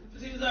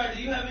 Fatimazar,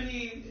 do you have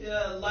any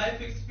life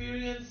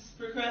experience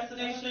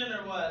procrastination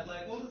or what?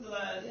 Like, what was the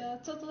last? Yeah,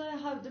 totally. I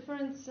have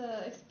different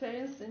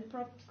experience in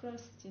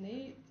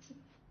procrastinate.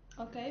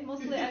 Okay,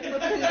 mostly I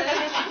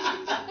procrastinate.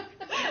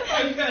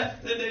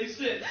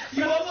 Procrastination.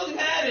 You almost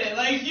had it.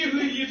 Like,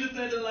 you just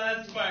said the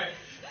last part.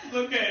 It's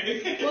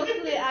okay.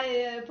 Mostly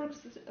I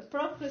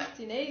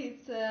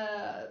procrastinate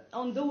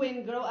on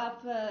doing grow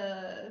up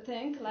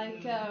thing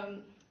like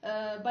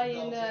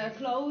buying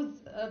clothes,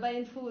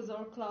 buying food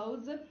or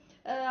clothes.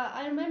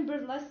 I remember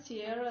last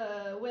year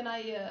when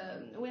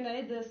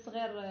Eid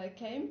Saghir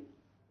came.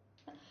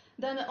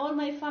 Then all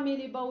my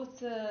family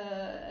bought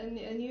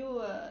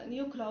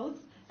new clothes,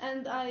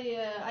 and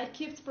I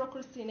kept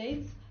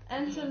procrastinate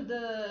until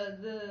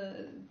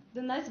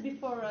the night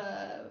before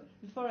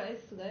Eid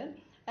Saghir.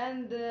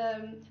 And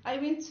I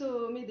went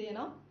to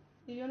Medina.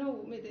 You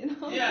know Medina.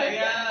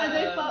 Yeah.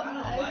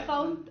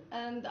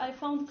 And I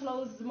found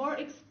clothes more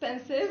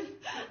expensive,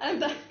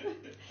 and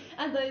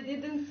I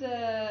didn't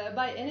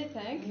buy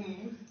anything.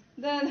 Mm-hmm.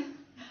 Then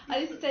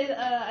I stayed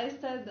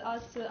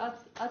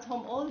at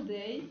home all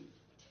day.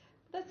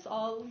 That's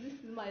all. This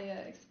is my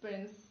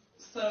experience.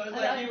 So it's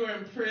like you were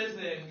in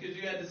prison because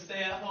you had to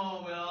stay at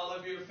home with all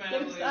of your family.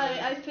 Because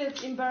I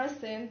felt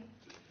embarrassing.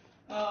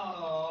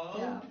 Oh.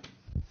 Yeah.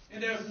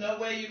 And there was no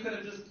way you could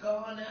have just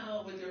gone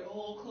out with your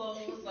old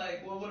clothes?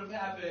 Like, what would have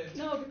happened?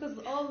 No, because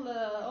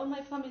all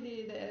my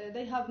family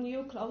they have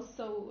new clothes,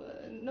 so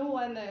no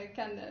one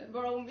can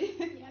borrow me.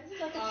 Yeah,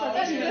 it's like a Oh,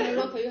 tradition okay. in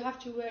Morocco. You have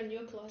to wear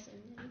new clothes.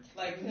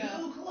 Like, Yeah.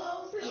 new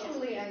clothes?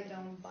 Usually, I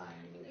don't buy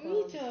new Me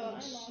clothes. too. I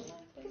know.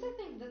 Because I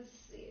think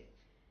that's it.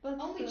 But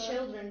Only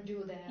children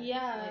do that.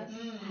 Yeah. Like,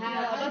 Yeah,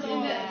 have but to in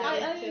do the, that.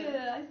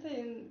 I say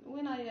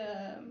when I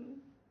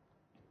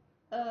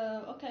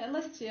okay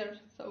last year,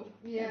 so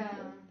Yeah.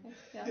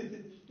 yeah.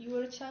 You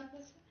were a child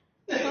last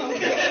But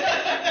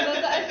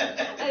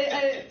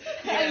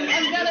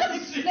I'm gonna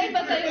explain,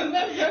 but I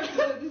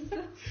remember this.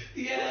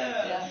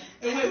 Yeah. Yeah.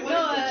 And wait, what No,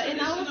 is the in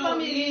our traditional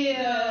family,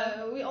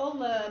 Eid, we all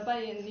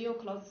buy new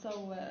clothes, so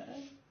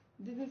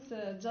this is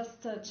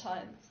just a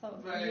child. So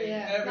Right,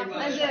 Yeah.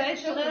 everybody. and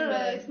it's Children clear,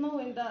 wear. it's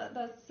knowing that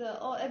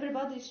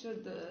everybody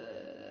should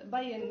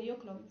buy a new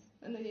clothes,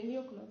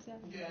 new clothes. Yeah.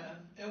 Yeah.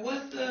 And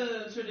what's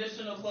the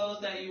traditional clothes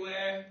that you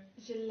wear?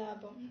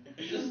 Jellaba.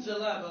 Just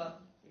jalaba.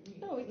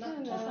 No, we Not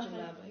can. just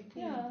jalaba. You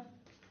can Yeah.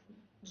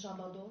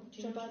 Jabado. Do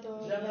you know Jabado.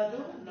 Jabado?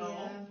 No.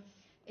 Yeah.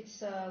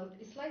 It's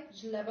like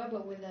jalaba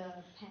but with a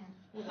pan.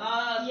 With a-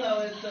 Ah, Yeah. so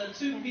it's a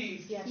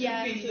two-piece. Yeah.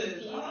 Yeah, Two pieces.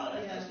 two-piece. Oh,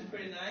 that's Yeah. actually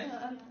pretty nice.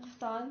 Yeah, and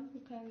kaftan,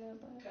 you can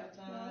buy.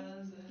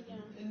 Kaftans.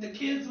 Yeah. And the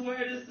kids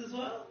wear this as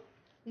well?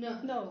 No,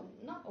 No,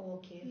 not all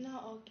kids. Not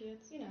all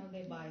kids. You know,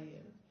 they buy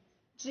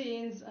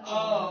jeans.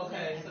 Oh,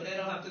 okay. So they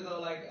don't have to go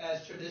like as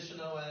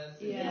traditional as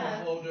you know,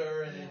 Yeah. older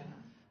and Yeah.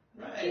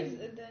 right.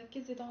 The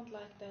kids they don't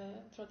like the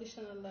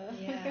traditional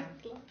Yeah.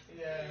 clothes.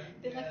 Yeah.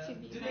 They yeah. like to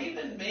be Do they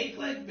even make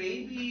like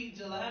baby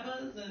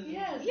jalabas and?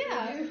 Yes,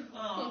 Yeah. they do.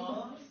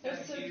 Aw, They're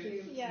that's so cute.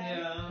 cute.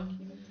 Yeah.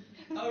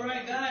 All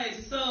right, guys.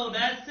 So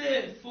that's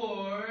it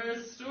for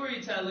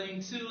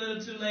storytelling. Too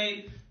little, too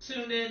late.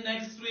 Tune in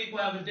next week.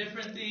 We'll have a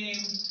different theme.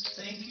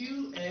 Thank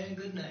you and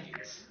good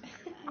night.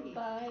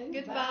 Bye.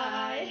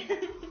 Goodbye.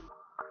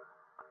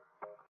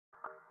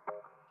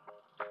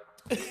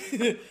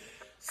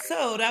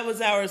 So that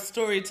was our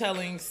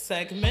storytelling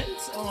segment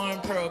on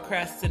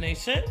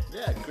procrastination.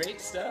 Yeah, great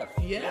stuff.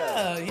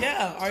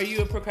 Yeah. Are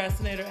you a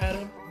procrastinator,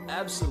 Adam?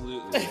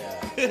 Absolutely,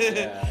 yeah.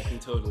 Yeah, I can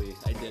totally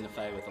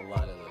identify with a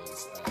lot of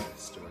those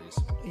stories.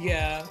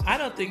 Yeah, I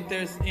don't think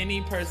there's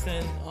any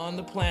person on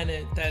the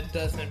planet that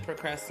doesn't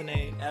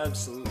procrastinate.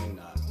 Absolutely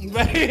not.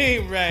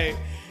 Right.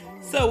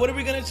 So what are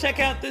we going to check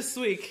out this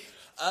week?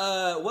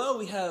 Well,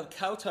 we have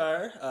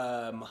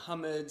Kaouthar,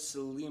 Muhammad,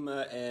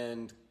 Salima,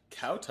 and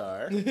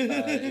Kaouthar,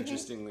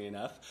 interestingly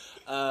enough.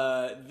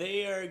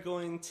 They are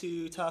going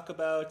to talk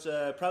about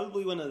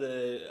probably one of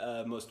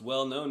the most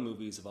well-known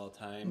movies of all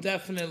time.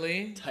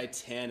 Definitely.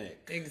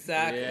 Titanic.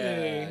 Exactly.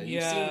 Yeah. You've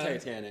Yeah. seen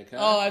Titanic, huh?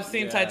 Oh, I've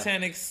seen Yeah.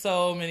 Titanic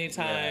so many Yeah.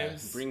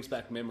 times. Brings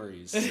back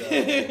memories. So.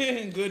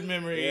 Good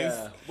memories.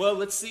 Yeah. Well,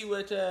 let's see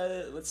what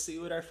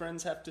our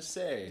friends have to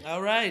say.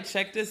 All right,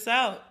 check this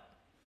out.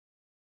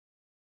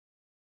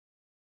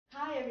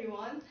 Hi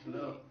everyone.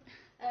 Hello.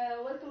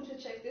 Welcome to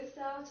Check This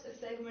Out, a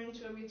segment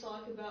where we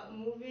talk about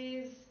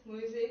movies,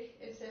 music,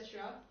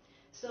 etc.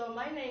 So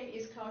my name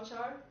is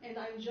Kaouthar, and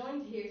I'm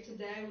joined here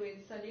today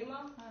with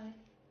Salima. Hi.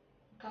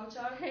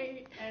 Kaouthar.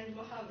 Hey. And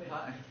Mohammed.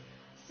 Hi.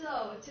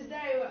 So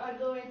today we are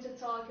going to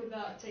talk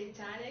about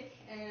Titanic,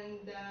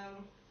 and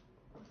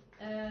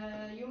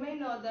you may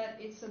know that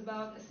it's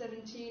about a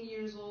 17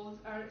 years old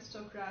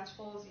aristocrat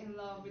falls in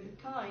love with a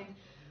kind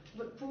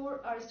but poor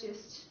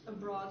artist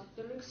abroad,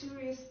 the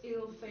luxurious,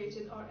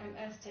 ill-fated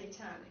RMS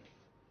Titanic.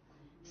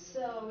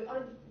 So we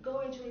are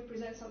going to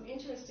represent some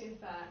interesting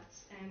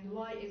facts and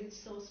why is it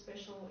so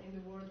special in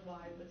the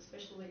worldwide, but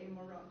especially in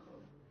Morocco.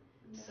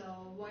 So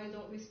why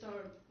don't we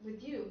start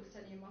with you,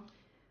 Salima?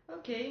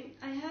 Okay,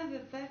 I have a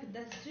fact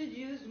that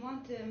studios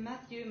want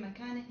Matthew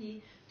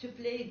McConaughey to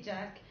play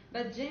Jack,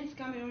 but James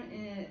Cameron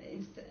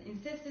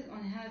insisted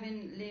on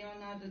having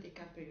Leonardo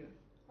DiCaprio.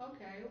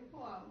 Okay,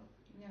 wow.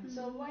 Yeah.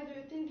 So why do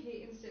you think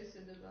he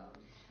insisted about?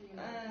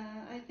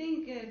 I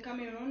think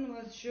Cameron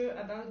was sure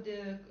about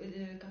the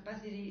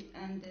capacity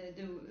and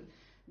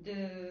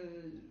the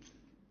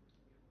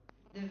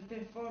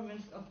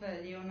performance of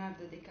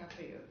Leonardo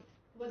DiCaprio.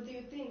 What do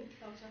you think,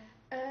 Kaouthar?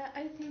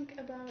 I think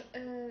about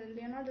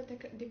Leonardo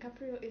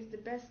DiCaprio is the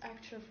best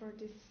actor for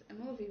this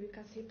movie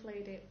because he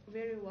played it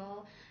very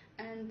well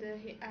and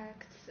he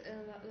acts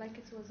like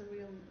it was a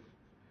real.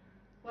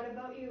 What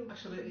about you?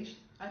 Actually,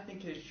 I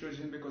think he chose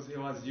him because he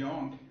was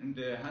young and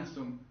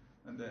handsome,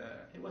 and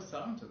he was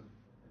talented.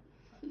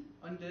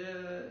 And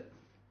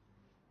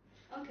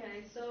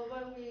Okay, so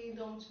why we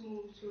don't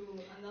move to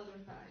another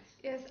fact?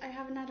 Yes, I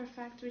have another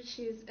fact, which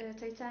is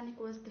Titanic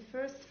was the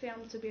first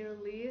film to be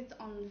released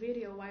on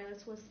video while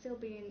it was still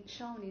being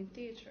shown in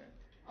theater.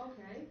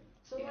 Okay,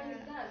 so why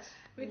is that?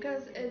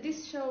 Because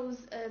this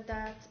shows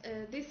that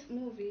this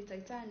movie,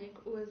 Titanic,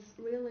 was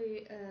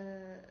really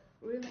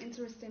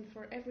interesting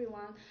for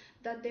everyone,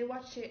 that they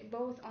watch it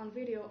both on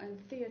video and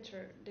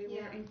theater. They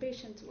were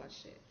impatient to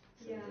watch it.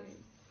 So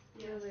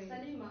Yes. really.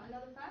 Salima,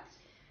 another fact?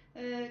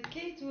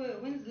 Kate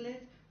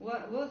Winslet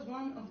was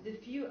one of the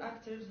few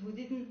actors who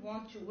didn't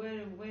want to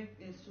wear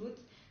a suit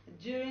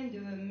during the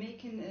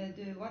making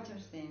the water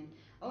scene.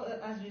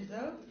 As a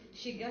result,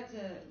 she got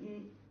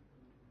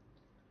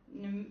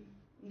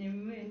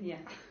pneumonia.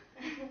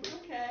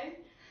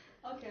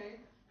 Okay.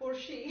 For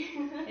she.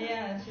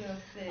 Yeah, she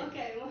was sick.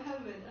 Okay,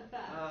 Mohammed, a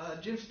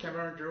fact. James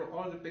Cameron drew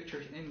all the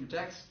pictures in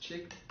Jack's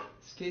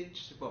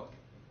sketchbook.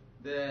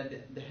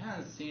 The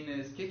hands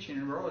seen sketching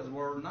in rows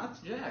were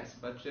not Jack's,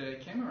 but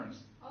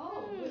Cameron's.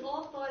 Oh, we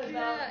all thought about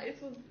Yeah,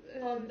 it was.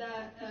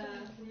 that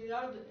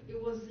Leonardo.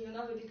 It was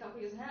Leonardo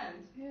DiCaprio's hand.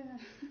 Yeah.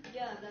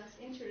 Yeah, that's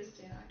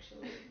interesting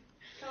actually.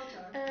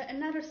 Kaouthar.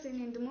 Another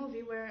scene in the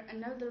movie where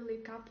an elderly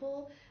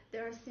couple they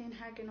are seen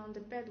hanging on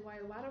the bed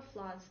while water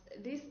floods.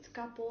 This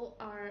couple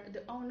are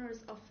the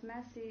owners of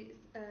Macy's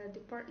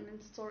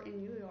department store in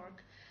New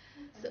York.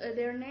 So,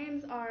 their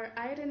names are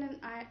Irene and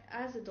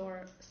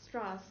Isidore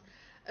Strauss,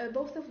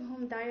 both of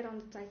whom died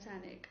on the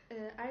Titanic.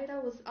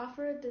 Ida was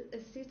offered a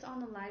seat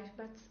on the life,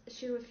 but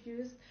she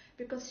refused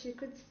because she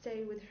could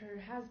stay with her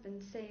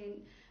husband,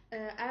 saying,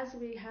 as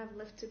we have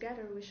lived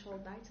together, we shall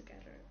die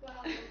together.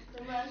 Wow,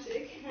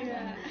 romantic.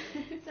 Yeah.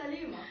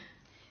 Salima.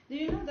 Do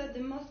you know that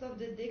the most of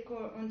the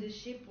decor on the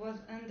ship was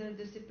under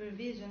the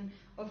supervision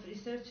of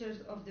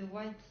researchers of the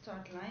White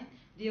Star Line,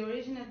 the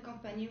original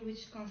company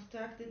which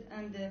constructed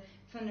and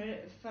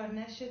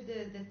furnished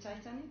the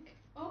Titanic?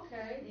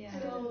 Okay. Yeah. I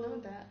didn't know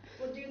that.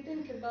 What do you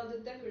think about the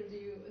decor? Do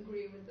you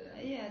agree with the?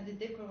 Yeah, the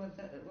decor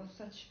was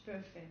such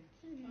perfect.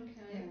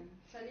 Okay.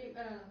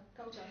 Yeah.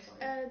 Kaouthar,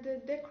 sorry. The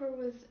decor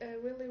was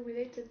really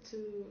related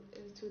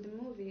to the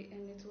movie,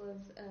 and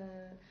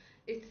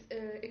it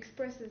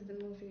expresses the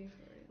movie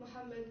for it.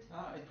 Mohammed.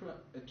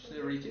 It's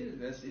related.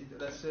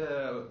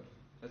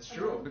 That's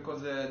true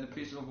because the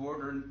piece of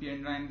water in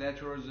P9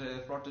 that was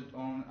floated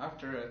on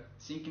after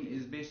sinking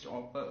is based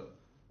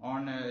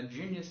on a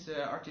genius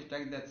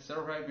architect that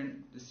survived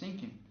in the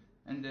sinking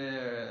and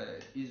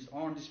is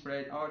on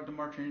display at the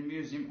Martin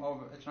Museum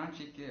of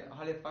Atlantic,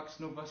 Halifax,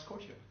 Nova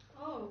Scotia.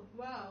 Oh,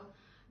 wow.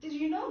 Did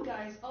you know,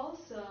 guys,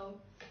 also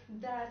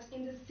that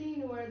in the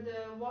scene where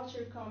the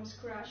water comes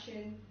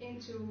crashing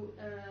into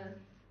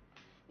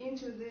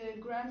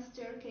the grand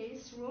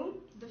staircase room,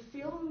 the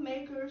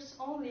filmmakers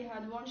only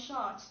had one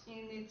shot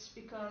in it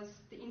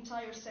because the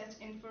entire set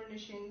and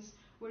furnishings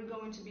were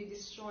going to be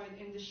destroyed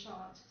in the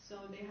shot. So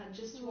they had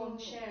just one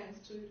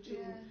chance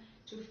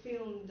to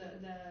film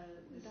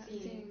the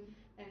scene,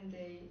 and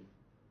they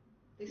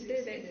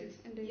succeeded.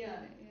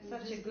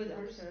 Such a good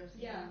actors.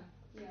 Yeah.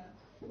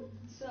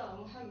 So,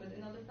 Mohammed,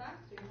 another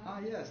fact? Do you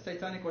have? Yes,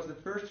 Titanic was the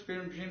first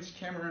film James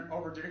Cameron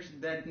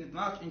over-directed that did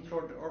not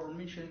include or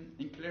mention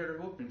nuclear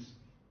weapons.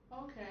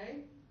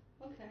 Okay,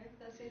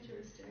 that's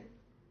interesting.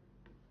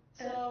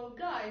 So,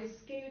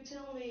 guys, can you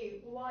tell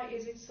me why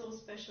is it so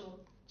special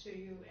to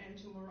you and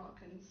to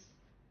Moroccans?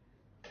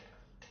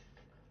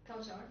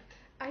 Kaouthar?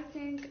 I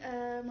think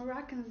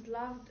Moroccans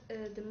loved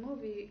the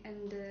movie,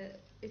 and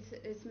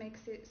it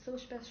makes it so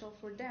special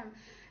for them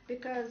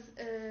because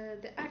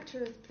the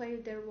actors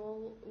played their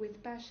role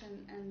with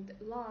passion and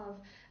love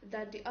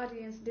that the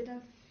audience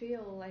didn't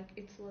feel like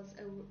it was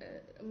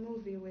a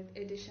movie with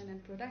edition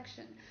and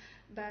production,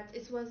 but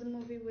it was a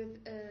movie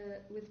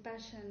with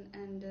passion,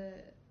 and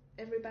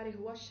everybody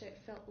who watched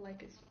it felt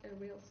like it's a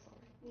real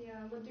story.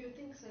 Yeah, what do you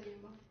think,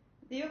 Salima?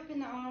 The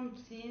open arm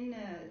scene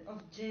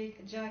of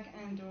Jack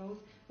and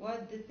Rose was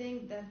the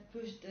thing that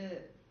pushed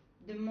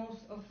the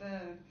most of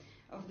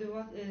the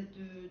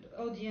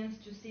audience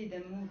to see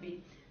the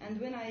movie. And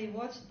when I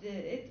watched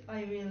it,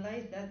 I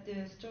realized that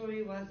the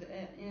story was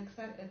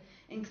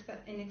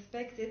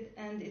unexpected,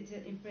 and it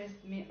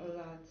impressed me a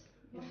lot.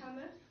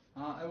 Mohammed?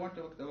 I want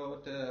to talk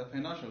about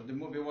financial. The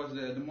movie was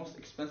the most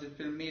expensive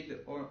film made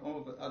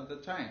at the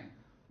time,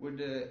 with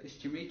the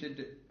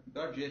estimated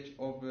budget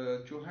of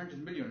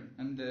 200 million.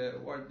 And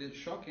what is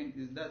shocking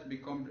is that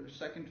become the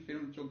second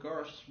film to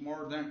gross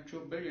more than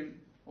 2 billion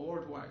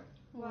worldwide.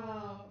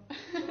 Wow,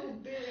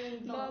 $2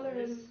 billion.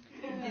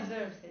 It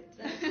deserves it.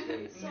 That's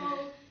great.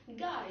 So,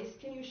 guys,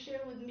 can you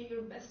share with me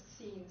your best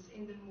scenes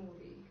in the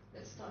movie?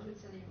 Let's start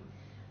with Salima.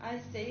 I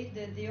say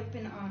the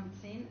open arm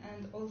scene,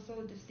 and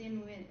also the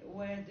scene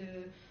where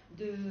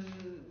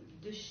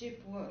the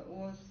ship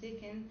was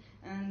sinking,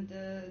 and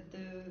the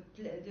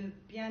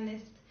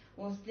pianist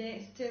was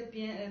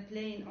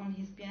playing on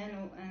his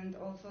piano, and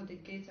also the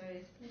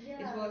guitarist. Yeah.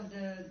 It was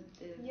the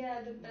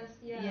best.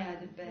 Yeah,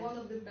 the best. One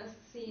of the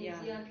best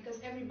scenes. Yeah. Because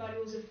everybody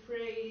was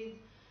afraid,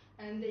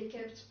 and they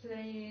kept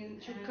playing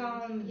to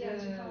calm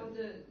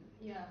the.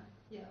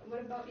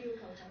 What about you,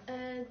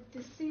 Kaouthar?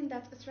 The scene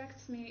that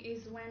attracts me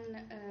is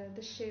when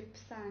the ship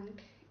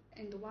sank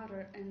in the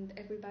water and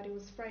everybody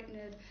was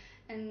frightened,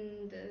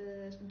 and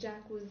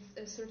Jack was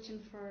searching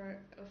for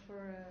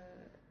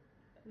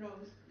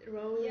Rose.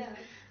 Yeah.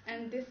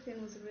 And this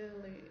scene was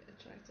really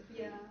attractive.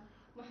 Yeah.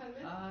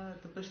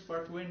 Mohammed? The best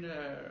part when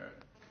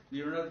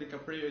Leonardo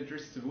DiCaprio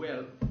dressed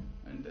well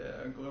and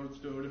goes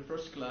to the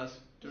first class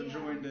to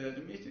join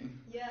the meeting.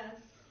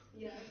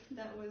 Yes,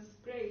 that was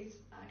great,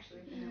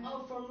 actually.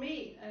 Oh, for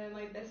me,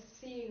 my best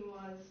scene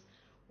was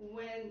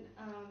when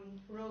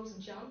Rose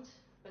jumped,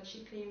 but she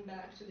came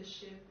back to the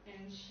ship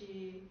and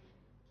she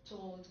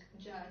told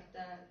Jack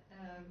that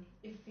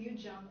if you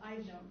jump, I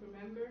jump.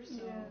 Remember?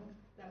 So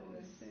that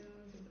was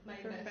my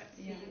best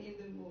scene in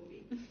the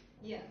movie.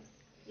 Yes.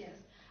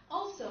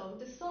 Also,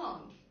 the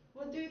song.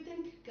 What do you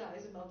think,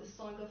 guys, about the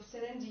song of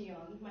Celine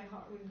Dion, My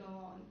Heart Will Go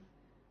On?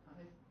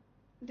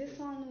 This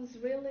song was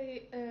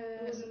really.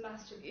 It was a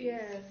masterpiece.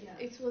 Yes,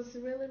 it was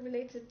really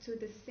related to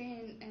the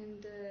scene,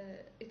 and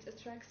it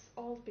attracts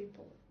all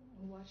people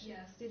who watch it.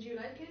 Yes. Did you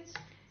like it?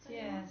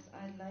 Yes,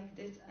 I liked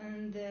it,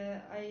 and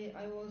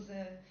I was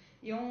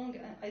young.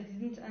 I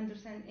didn't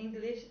understand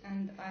English,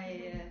 and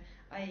I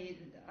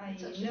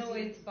know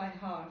it by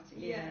heart.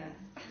 Yes.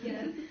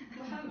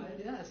 Mohammed.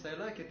 Yes, I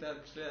like it.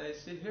 Actually, I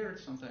still hear it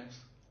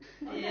sometimes.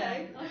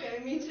 Okay,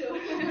 me too.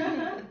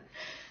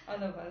 All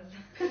of us.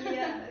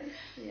 Yeah.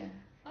 Yeah.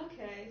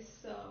 Okay,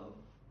 so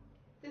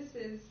this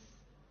is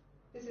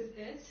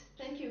it.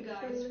 Thank you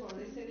guys for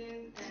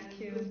listening,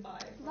 and goodbye.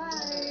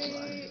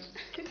 Bye.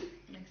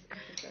 Next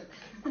episode.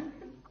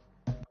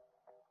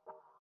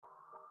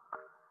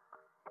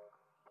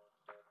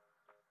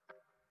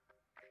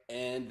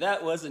 And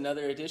that was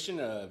another edition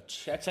of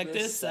Check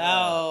This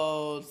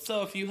out.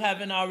 So if you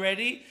haven't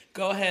already,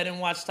 go ahead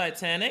and watch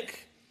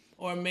Titanic.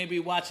 Or maybe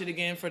watch it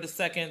again for the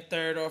second,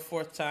 third, or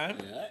fourth time.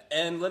 Yeah,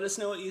 and let us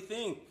know what you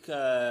think.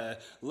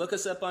 Look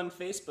us up on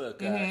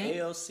Facebook,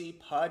 ALC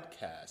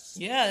Podcast.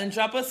 Yeah, and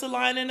drop us a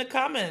line in the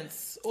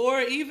comments.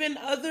 Or even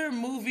other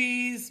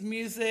movies,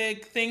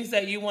 music, things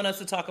that you want us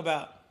to talk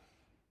about.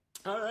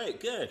 All right,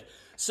 good.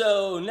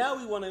 So now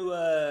we want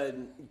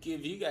to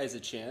give you guys a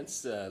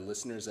chance,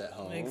 listeners at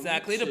home.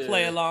 Exactly, to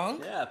play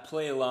along. Yeah,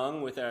 play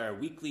along with our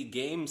weekly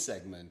game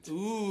segment.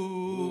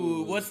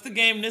 Ooh, what's the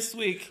game this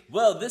week?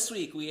 Well, this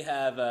week we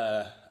have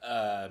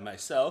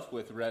myself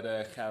with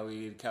Reda,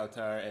 Khalid,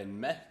 Kaouthar,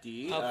 and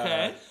Mehdi.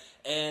 Okay.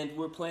 And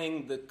we're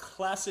playing the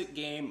classic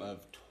game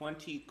of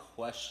 20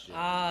 questions.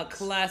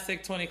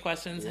 Classic 20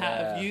 questions.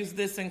 Yeah. I've used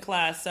this in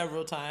class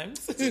several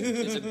times.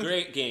 It's a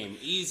great game,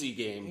 easy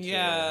game too.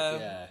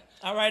 Yeah.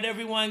 All right,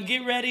 everyone,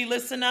 get ready,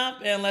 listen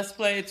up, and let's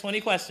play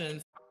 20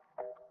 questions.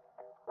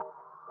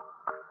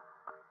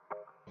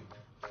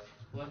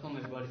 Welcome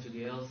everybody to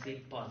the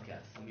ALC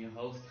Podcast. I'm your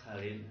host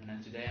Khalid,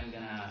 and today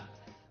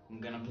I'm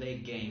gonna play a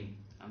game.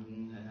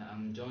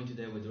 I'm joined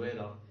today with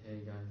Reda. Hey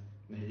guys.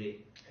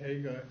 Mehdi.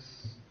 Hey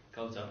guys.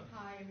 Kaouthar.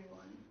 Hi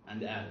everyone.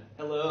 And Adam.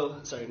 Hello.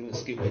 Sorry, I'm going to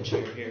scoot my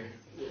chair here.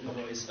 My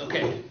voice.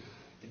 Okay.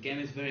 The game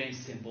is very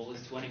simple.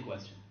 It's 20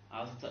 questions.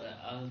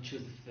 I'll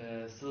choose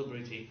the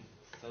celebrity.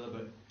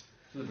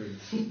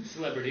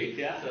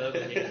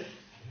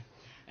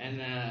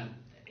 And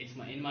it's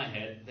in my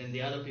head. Then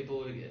the other people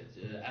will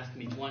ask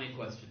me 20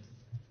 questions.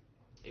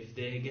 If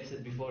they guess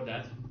it before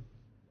that,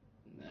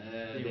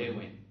 they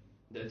win.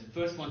 The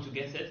first one to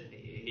guess it,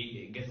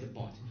 he gets the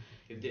point.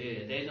 If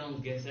they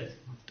don't guess it,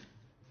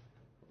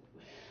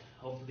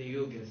 hopefully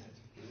you'll guess it.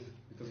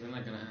 Because we're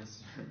not gonna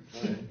answer.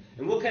 Right.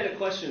 And what kind of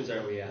questions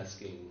are we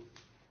asking?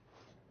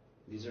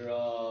 These are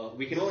all.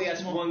 We can only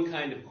ask one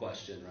kind of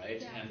question,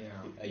 right?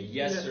 Yeah. A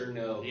yes or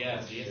no.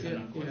 Yes, yes or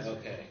no question.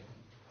 Okay.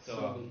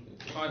 So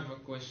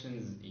 5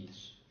 questions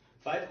each.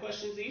 5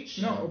 questions each?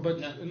 No, but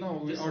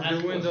no, we Just are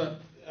ask doing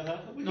questions.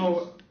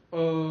 no.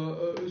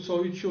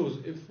 So we choose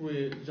if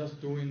we just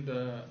doing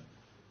the.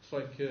 It's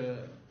like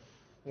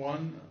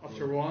one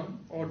after one,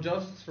 or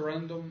just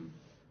random.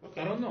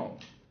 Okay. I don't know.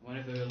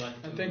 Whenever you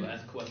like to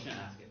ask a question,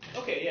 ask it.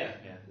 Okay,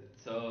 yeah.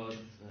 So.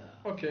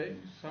 Okay,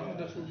 so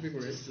that would be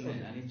great. Just a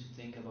minute, I need to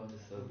think about the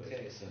celebrity.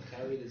 Okay, so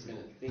Khalid is going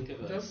to think of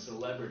a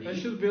celebrity. It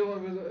should be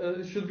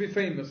it should be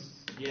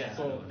famous. Yeah.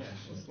 So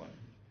it's like.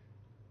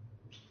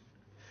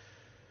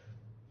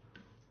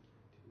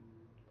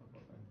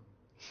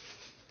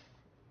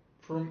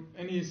 From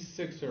any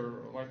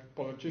sector, like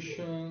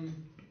politician,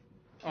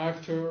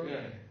 actor.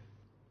 Yeah.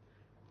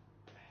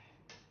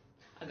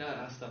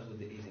 I'll start with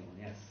the easy one.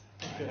 Yes.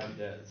 Okay. I have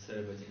the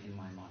celebrity in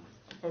my mind.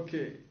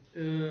 Okay.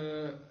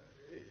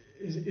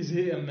 Is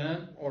he a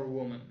man or a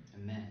woman? A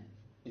man.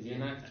 Is he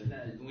an actor?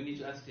 We need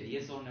to ask a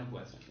yes or no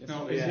question. Yes.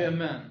 No, is he a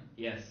man?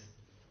 Yes.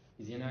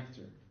 Is he an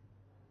actor?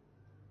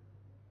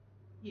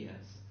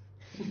 Yes.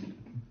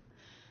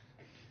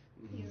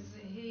 Is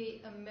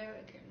he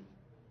American?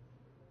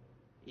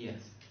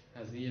 Yes.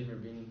 Has he ever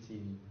been in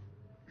TV?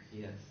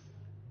 Yes.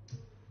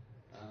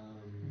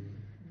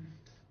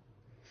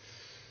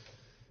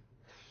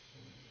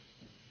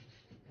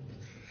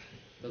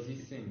 Does he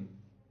sing?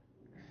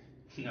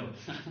 No.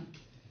 No.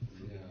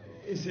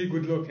 Is he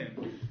good looking?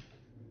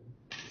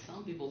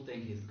 Some people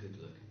think he's good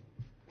looking.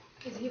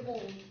 Is he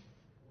old?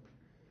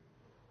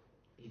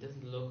 He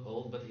doesn't look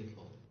old, but he's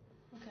old.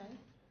 Okay.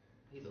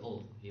 He's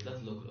old. He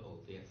does look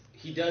old, yes.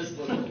 He does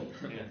look old.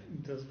 Yeah. He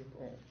does look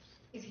old.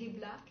 Is he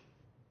black?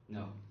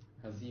 No.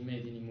 Has he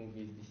made any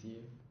movies this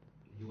year?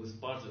 He was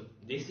part of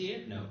this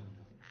year? No.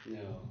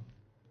 No.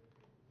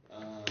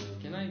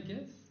 Can I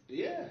guess?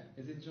 Yeah.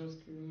 Is it George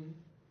Clooney?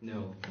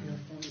 No. Yeah,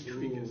 only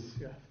three guess.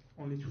 Yeah,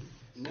 only two.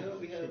 No,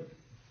 we have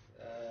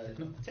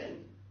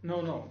 10.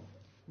 No.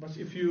 But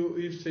if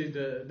you say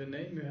the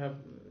name, you have.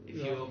 If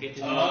you get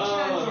it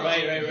Oh,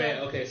 right.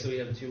 Okay, so we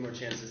have 2 more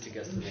chances to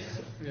guess the name.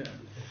 Yeah.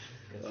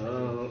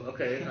 Oh,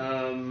 okay.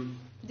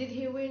 Did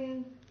he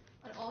win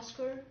an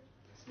Oscar?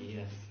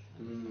 Yes.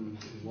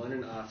 Won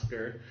an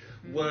Oscar.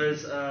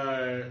 Was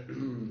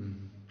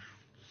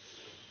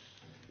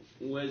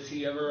was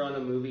he ever on a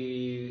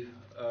movie,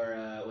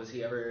 or was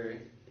he ever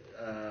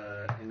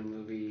in a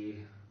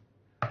movie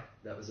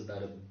that was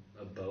about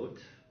a boat?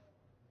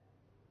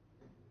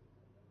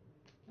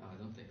 No, I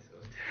don't think so.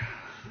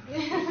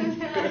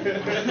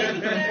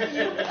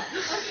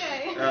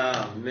 Okay.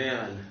 Oh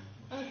man.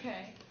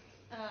 Okay.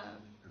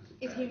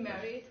 Is he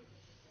married?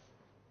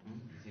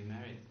 Is he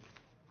married?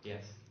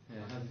 Yes.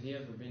 Yeah, has he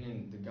ever been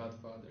in The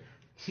Godfather?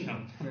 No.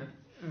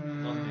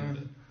 Don't think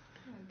so.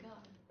 Oh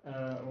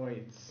God.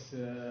 Wait.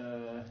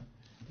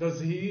 Does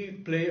he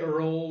play a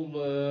role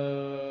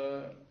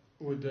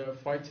with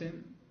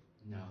fighting?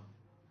 No.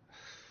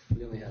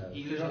 We only have.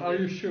 He usually, Are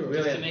you sure?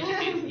 Really? Just to make it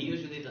clear, he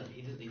usually does,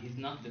 he's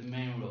not the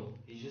main role.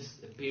 He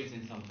just appears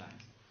in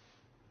sometimes.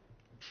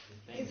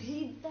 Is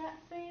he that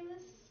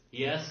famous?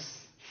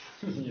 Yes.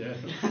 Yeah.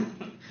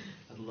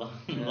 A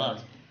lot.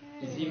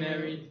 Is he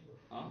married?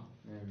 Huh?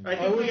 I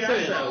think would we say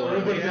asked that one.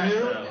 Robert We De asked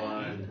Niro? that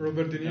one.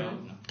 Robert De No. Niro?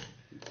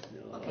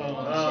 No. Okay,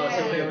 Oh,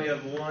 so we share. only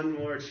have 1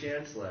 more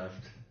chance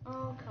left.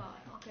 Oh God.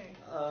 Okay.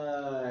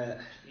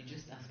 You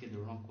just asked the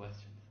wrong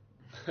question.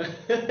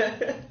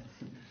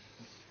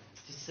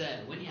 Just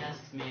when he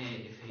asks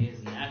me if he is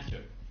an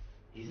actor,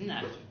 he's an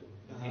actor.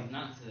 But he's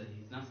not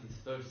his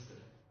first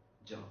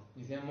job.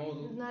 Is he a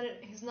model?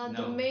 He's not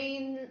No. the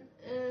main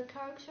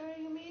character.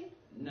 You mean?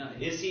 No.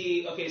 Is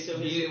he okay? So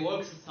He his,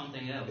 works at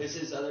something else. is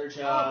his other Oh,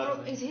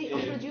 job? is he a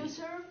in-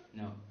 producer?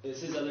 No.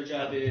 Is his other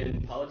job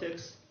in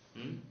politics?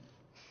 Hmm?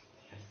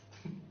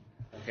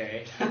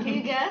 Okay. Can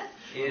you guess?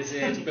 Is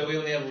it? But we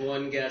only have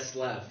 1 guest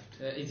left.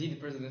 Is he the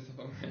president of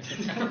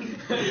America?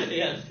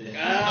 Yes.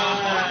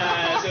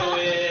 So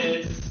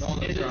it's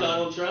Donald is it Trump.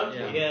 Donald Trump?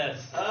 Yeah.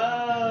 Yes. Oh.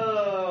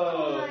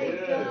 Oh my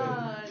good.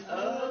 God.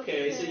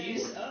 Okay. So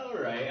you. All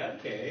right.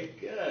 Okay.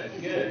 Good. Is he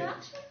Good. an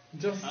actor?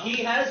 Just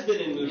He has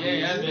been in movies, Yeah,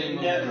 he has but been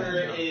in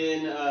never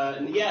movies, in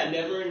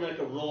never in like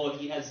a role.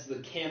 He has the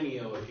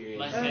cameo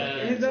appearance.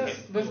 Like, he does,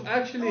 but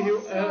actually he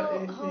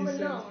Also, Home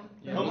said- Alone.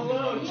 Yeah. Home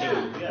Alone too.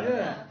 Yeah.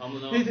 Yeah. Home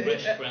Alone, He-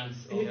 Fresh he- Prince.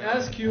 He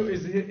asked you,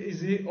 is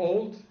he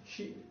old?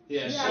 Yeah.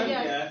 Yeah, yes,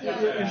 that's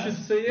yeah. what I You asked. should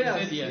say yes.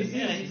 said yes. He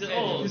Yeah, is. he's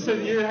old. You said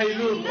yeah, he He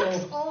look looks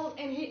old. old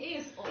and he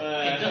is old.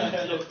 It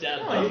doesn't look that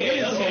No, bad. he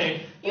is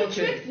Okay. You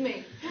Okay. tricked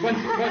me. But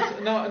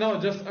no,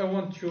 just I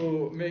want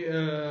to make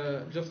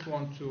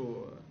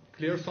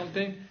clear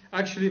something.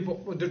 Actually,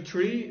 the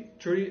three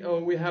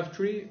we have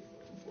 3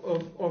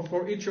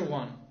 for each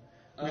one.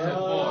 We have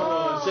 4.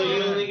 Oh, so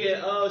you only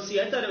get. Oh,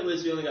 see, I thought it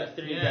was you only got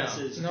 3 Yeah.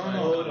 guesses No.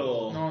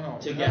 total No.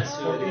 to we guess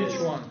have who for it each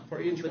is. one.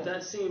 For each But one.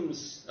 that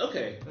seems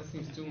okay. That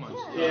seems too much.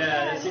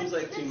 Yeah, that seems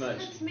like too much.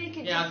 Let's make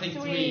it Yeah, I just think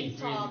 3 three is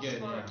tops good,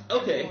 for yeah.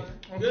 Okay,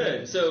 everyone.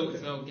 good. So,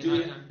 So, do can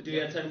we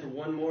I- have time for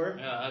 1 more?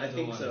 Yeah, I'll I do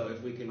think one. so.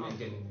 If we can make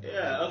it. Okay.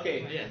 Yeah. Okay.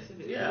 Yes.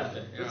 it is. Yeah.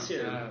 Let's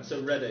hear. it. So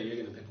Reda, you're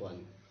gonna pick one.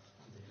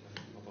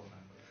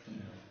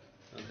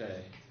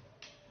 Okay.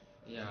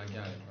 Yeah, I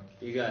got it.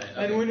 You got it.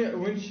 And Okay.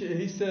 when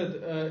he said,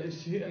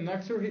 is he an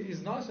actor? He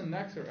is not an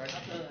actor,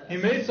 actually. He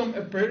made some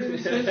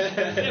appearances.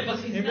 Yeah, but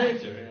he's He an made-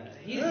 actor.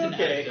 He's an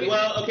Okay. actor.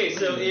 Well. Okay.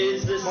 So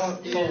is this? So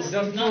Is,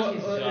 that's not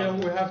his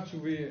job. we have to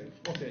be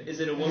okay. is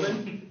it a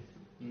woman?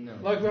 No.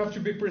 Like we have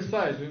to be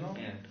precise, you know.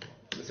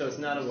 Yeah. So it's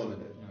not a woman.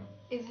 No.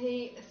 Is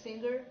he a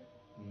singer?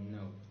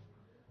 No.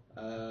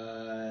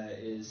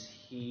 Is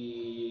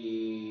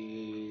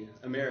he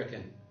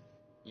American?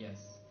 Yes.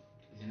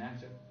 He's an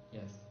actor.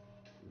 Yes.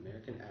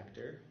 American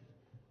actor.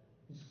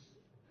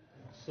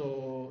 So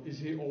is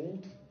he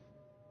old?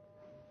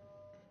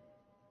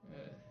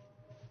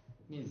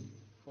 He's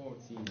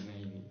 14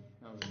 maybe.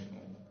 Not really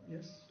old.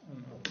 Yes or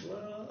no?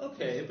 Well,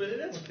 okay, but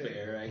that's Okay.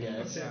 fair, I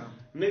guess. Okay.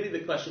 Maybe the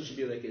question should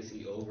be like, is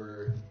he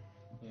over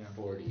Yeah.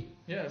 40?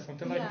 Yeah,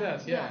 something like Yeah,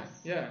 that. Yeah,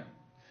 yes. yeah.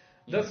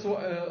 That's what.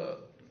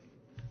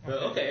 But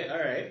okay, all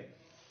right.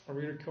 Are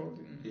we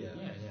recording? Yeah.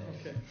 Yeah.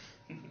 Okay.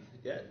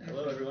 Yeah.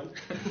 Hello, everyone.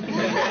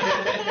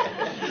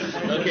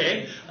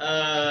 Okay.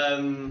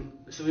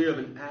 So we have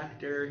an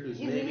actor who's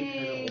Is maybe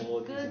he kind of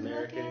old. He's good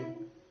American. looking?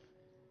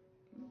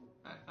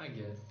 I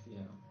guess.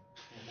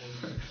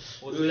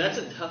 Yeah. Ooh, that's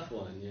a tough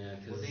one. Yeah.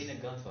 Was he in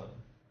The Godfather?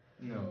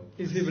 No.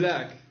 Is he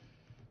black?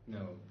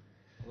 No.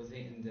 Was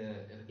he in the?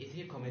 Is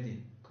he a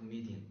comedian?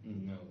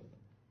 No.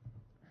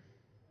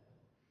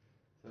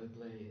 So he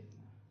played.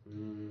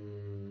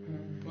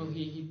 Well,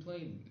 he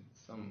played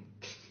something.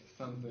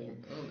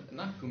 Well,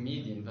 not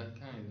comedian, but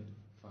kind of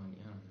funny.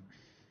 I don't know.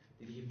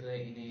 Did he play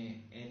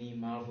in any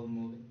Marvel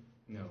movie?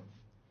 No.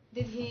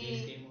 Did he?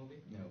 DC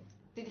movie? No.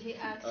 Did he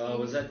act? Oh, in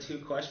was that 2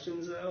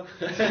 questions though?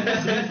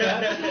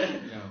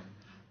 No.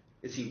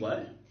 Is he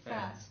what?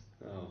 Fat?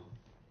 Oh.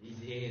 Is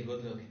he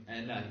good looking?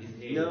 No, is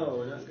he?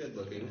 No, not good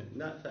looking.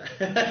 Not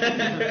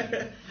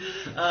fat.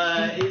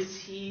 Is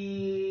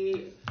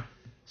he?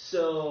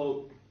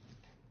 So,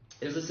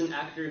 is this an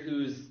actor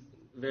who's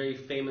very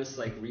famous,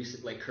 like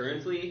recent, like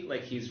currently,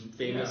 like he's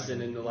famous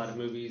and in a lot of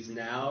movies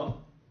now?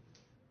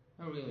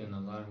 Not really in a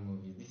lot of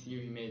movies. This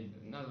year he made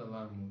not a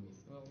lot of movies.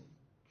 Well,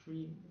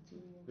 2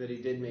 But he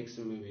did make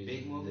some movies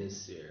Big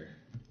movies? this year.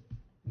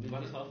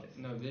 Box office?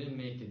 No, they didn't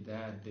make it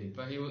that big.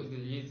 But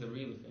he's a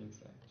really famous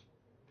actor.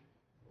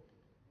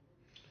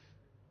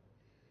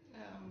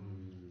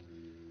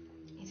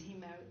 Is he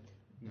married?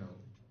 No.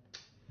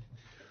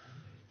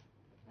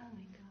 Oh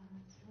my god,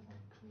 that's so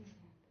crazy.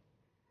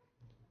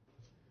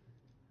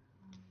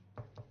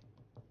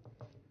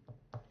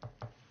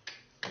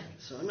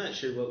 So I'm not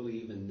sure what we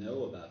even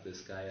know about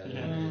this guy. Other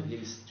than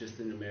he's just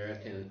an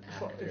American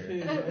actor.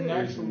 He's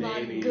There's an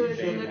maybe good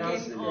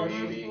famous looking and or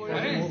maybe. for-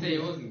 I didn't say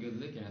it wasn't good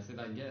looking. I said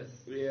I guess.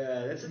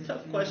 Yeah, that's a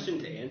tough question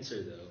to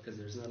answer though, because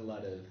there's not a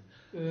lot of.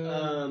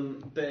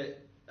 But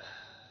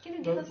Can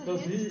you give us a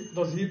hint?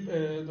 does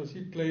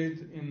he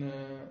played in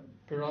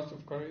Pirates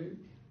of Caribbean?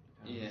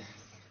 Yes.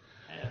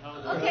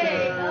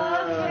 Okay.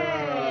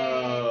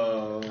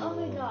 Oh. Oh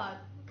my god.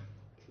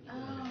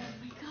 Oh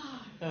my god.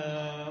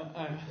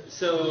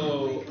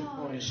 So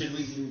Oh my God. should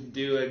we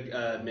do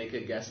make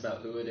a guess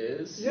about who it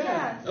is?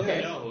 Yes. Okay.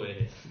 I know who it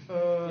is.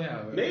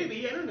 Yeah.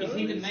 Maybe, I don't know. Is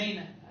he the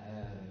main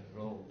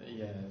role?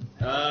 Yeah.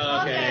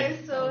 Okay.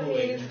 So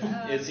he's.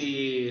 Is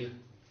he?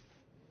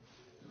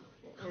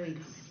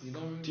 You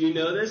don't. Do you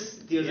know this?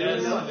 Do you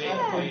Yes. know?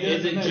 Yes.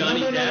 Is it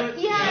Johnny Depp?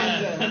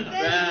 Yes. Thank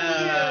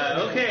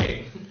you.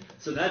 Okay.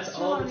 So that's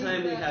all the Johnny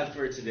time we Depp. have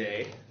for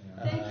today.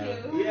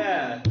 Thank you.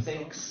 Yeah.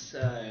 Thanks,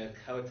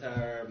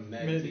 Kaouthar,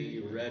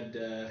 Mehdi,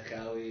 Reda,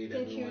 Khalid,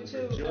 Thank you everyone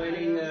too, for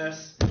joining Adam.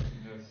 us.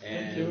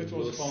 And you, it was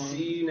we'll fun.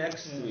 see you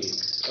next week.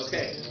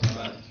 Okay.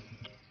 Bye.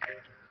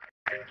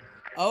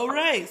 All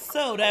right,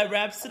 so that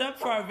wraps it up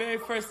for our very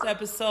first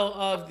episode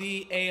of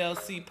the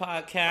ALC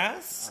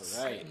podcast.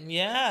 All right.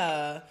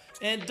 Yeah.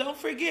 And don't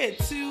forget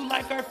to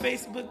like our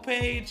Facebook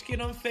page,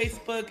 get on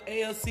Facebook,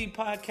 ALC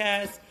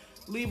Podcast,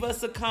 leave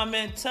us a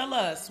comment, tell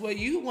us what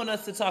you want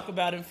us to talk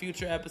about in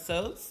future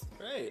episodes.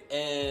 Right.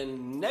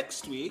 And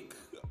next week,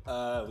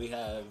 we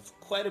have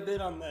quite a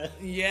bit on the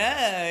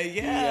Yeah.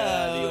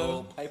 the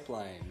old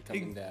pipeline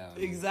coming down.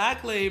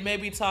 Exactly.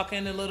 Maybe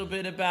talking a little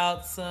bit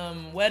about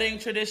some wedding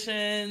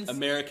traditions.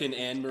 American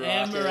and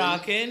Moroccan. And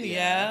Moroccan,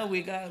 yeah.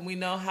 We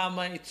know how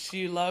much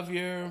you love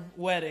your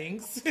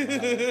weddings.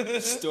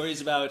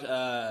 Stories about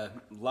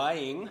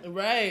lying.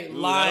 Right, Ooh, that'll be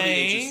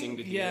lying. interesting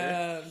to hear.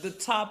 Yeah, the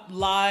top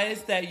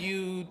lies that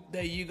you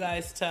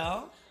guys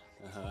tell.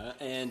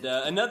 And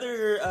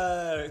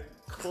another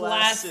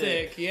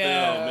classic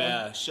yeah. film,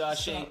 yeah,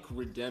 Shawshank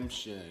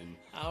Redemption.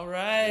 All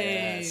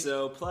right. Yeah,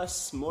 so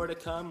plus more to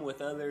come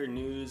with other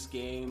news,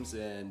 games,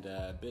 and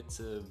bits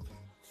of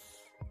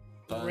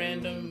fun.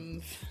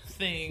 Random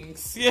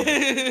things.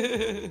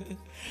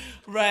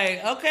 Right.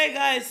 Okay,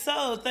 guys.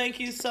 So thank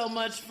you so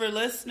much for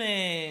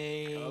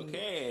listening.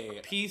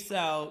 Okay. Peace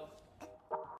out.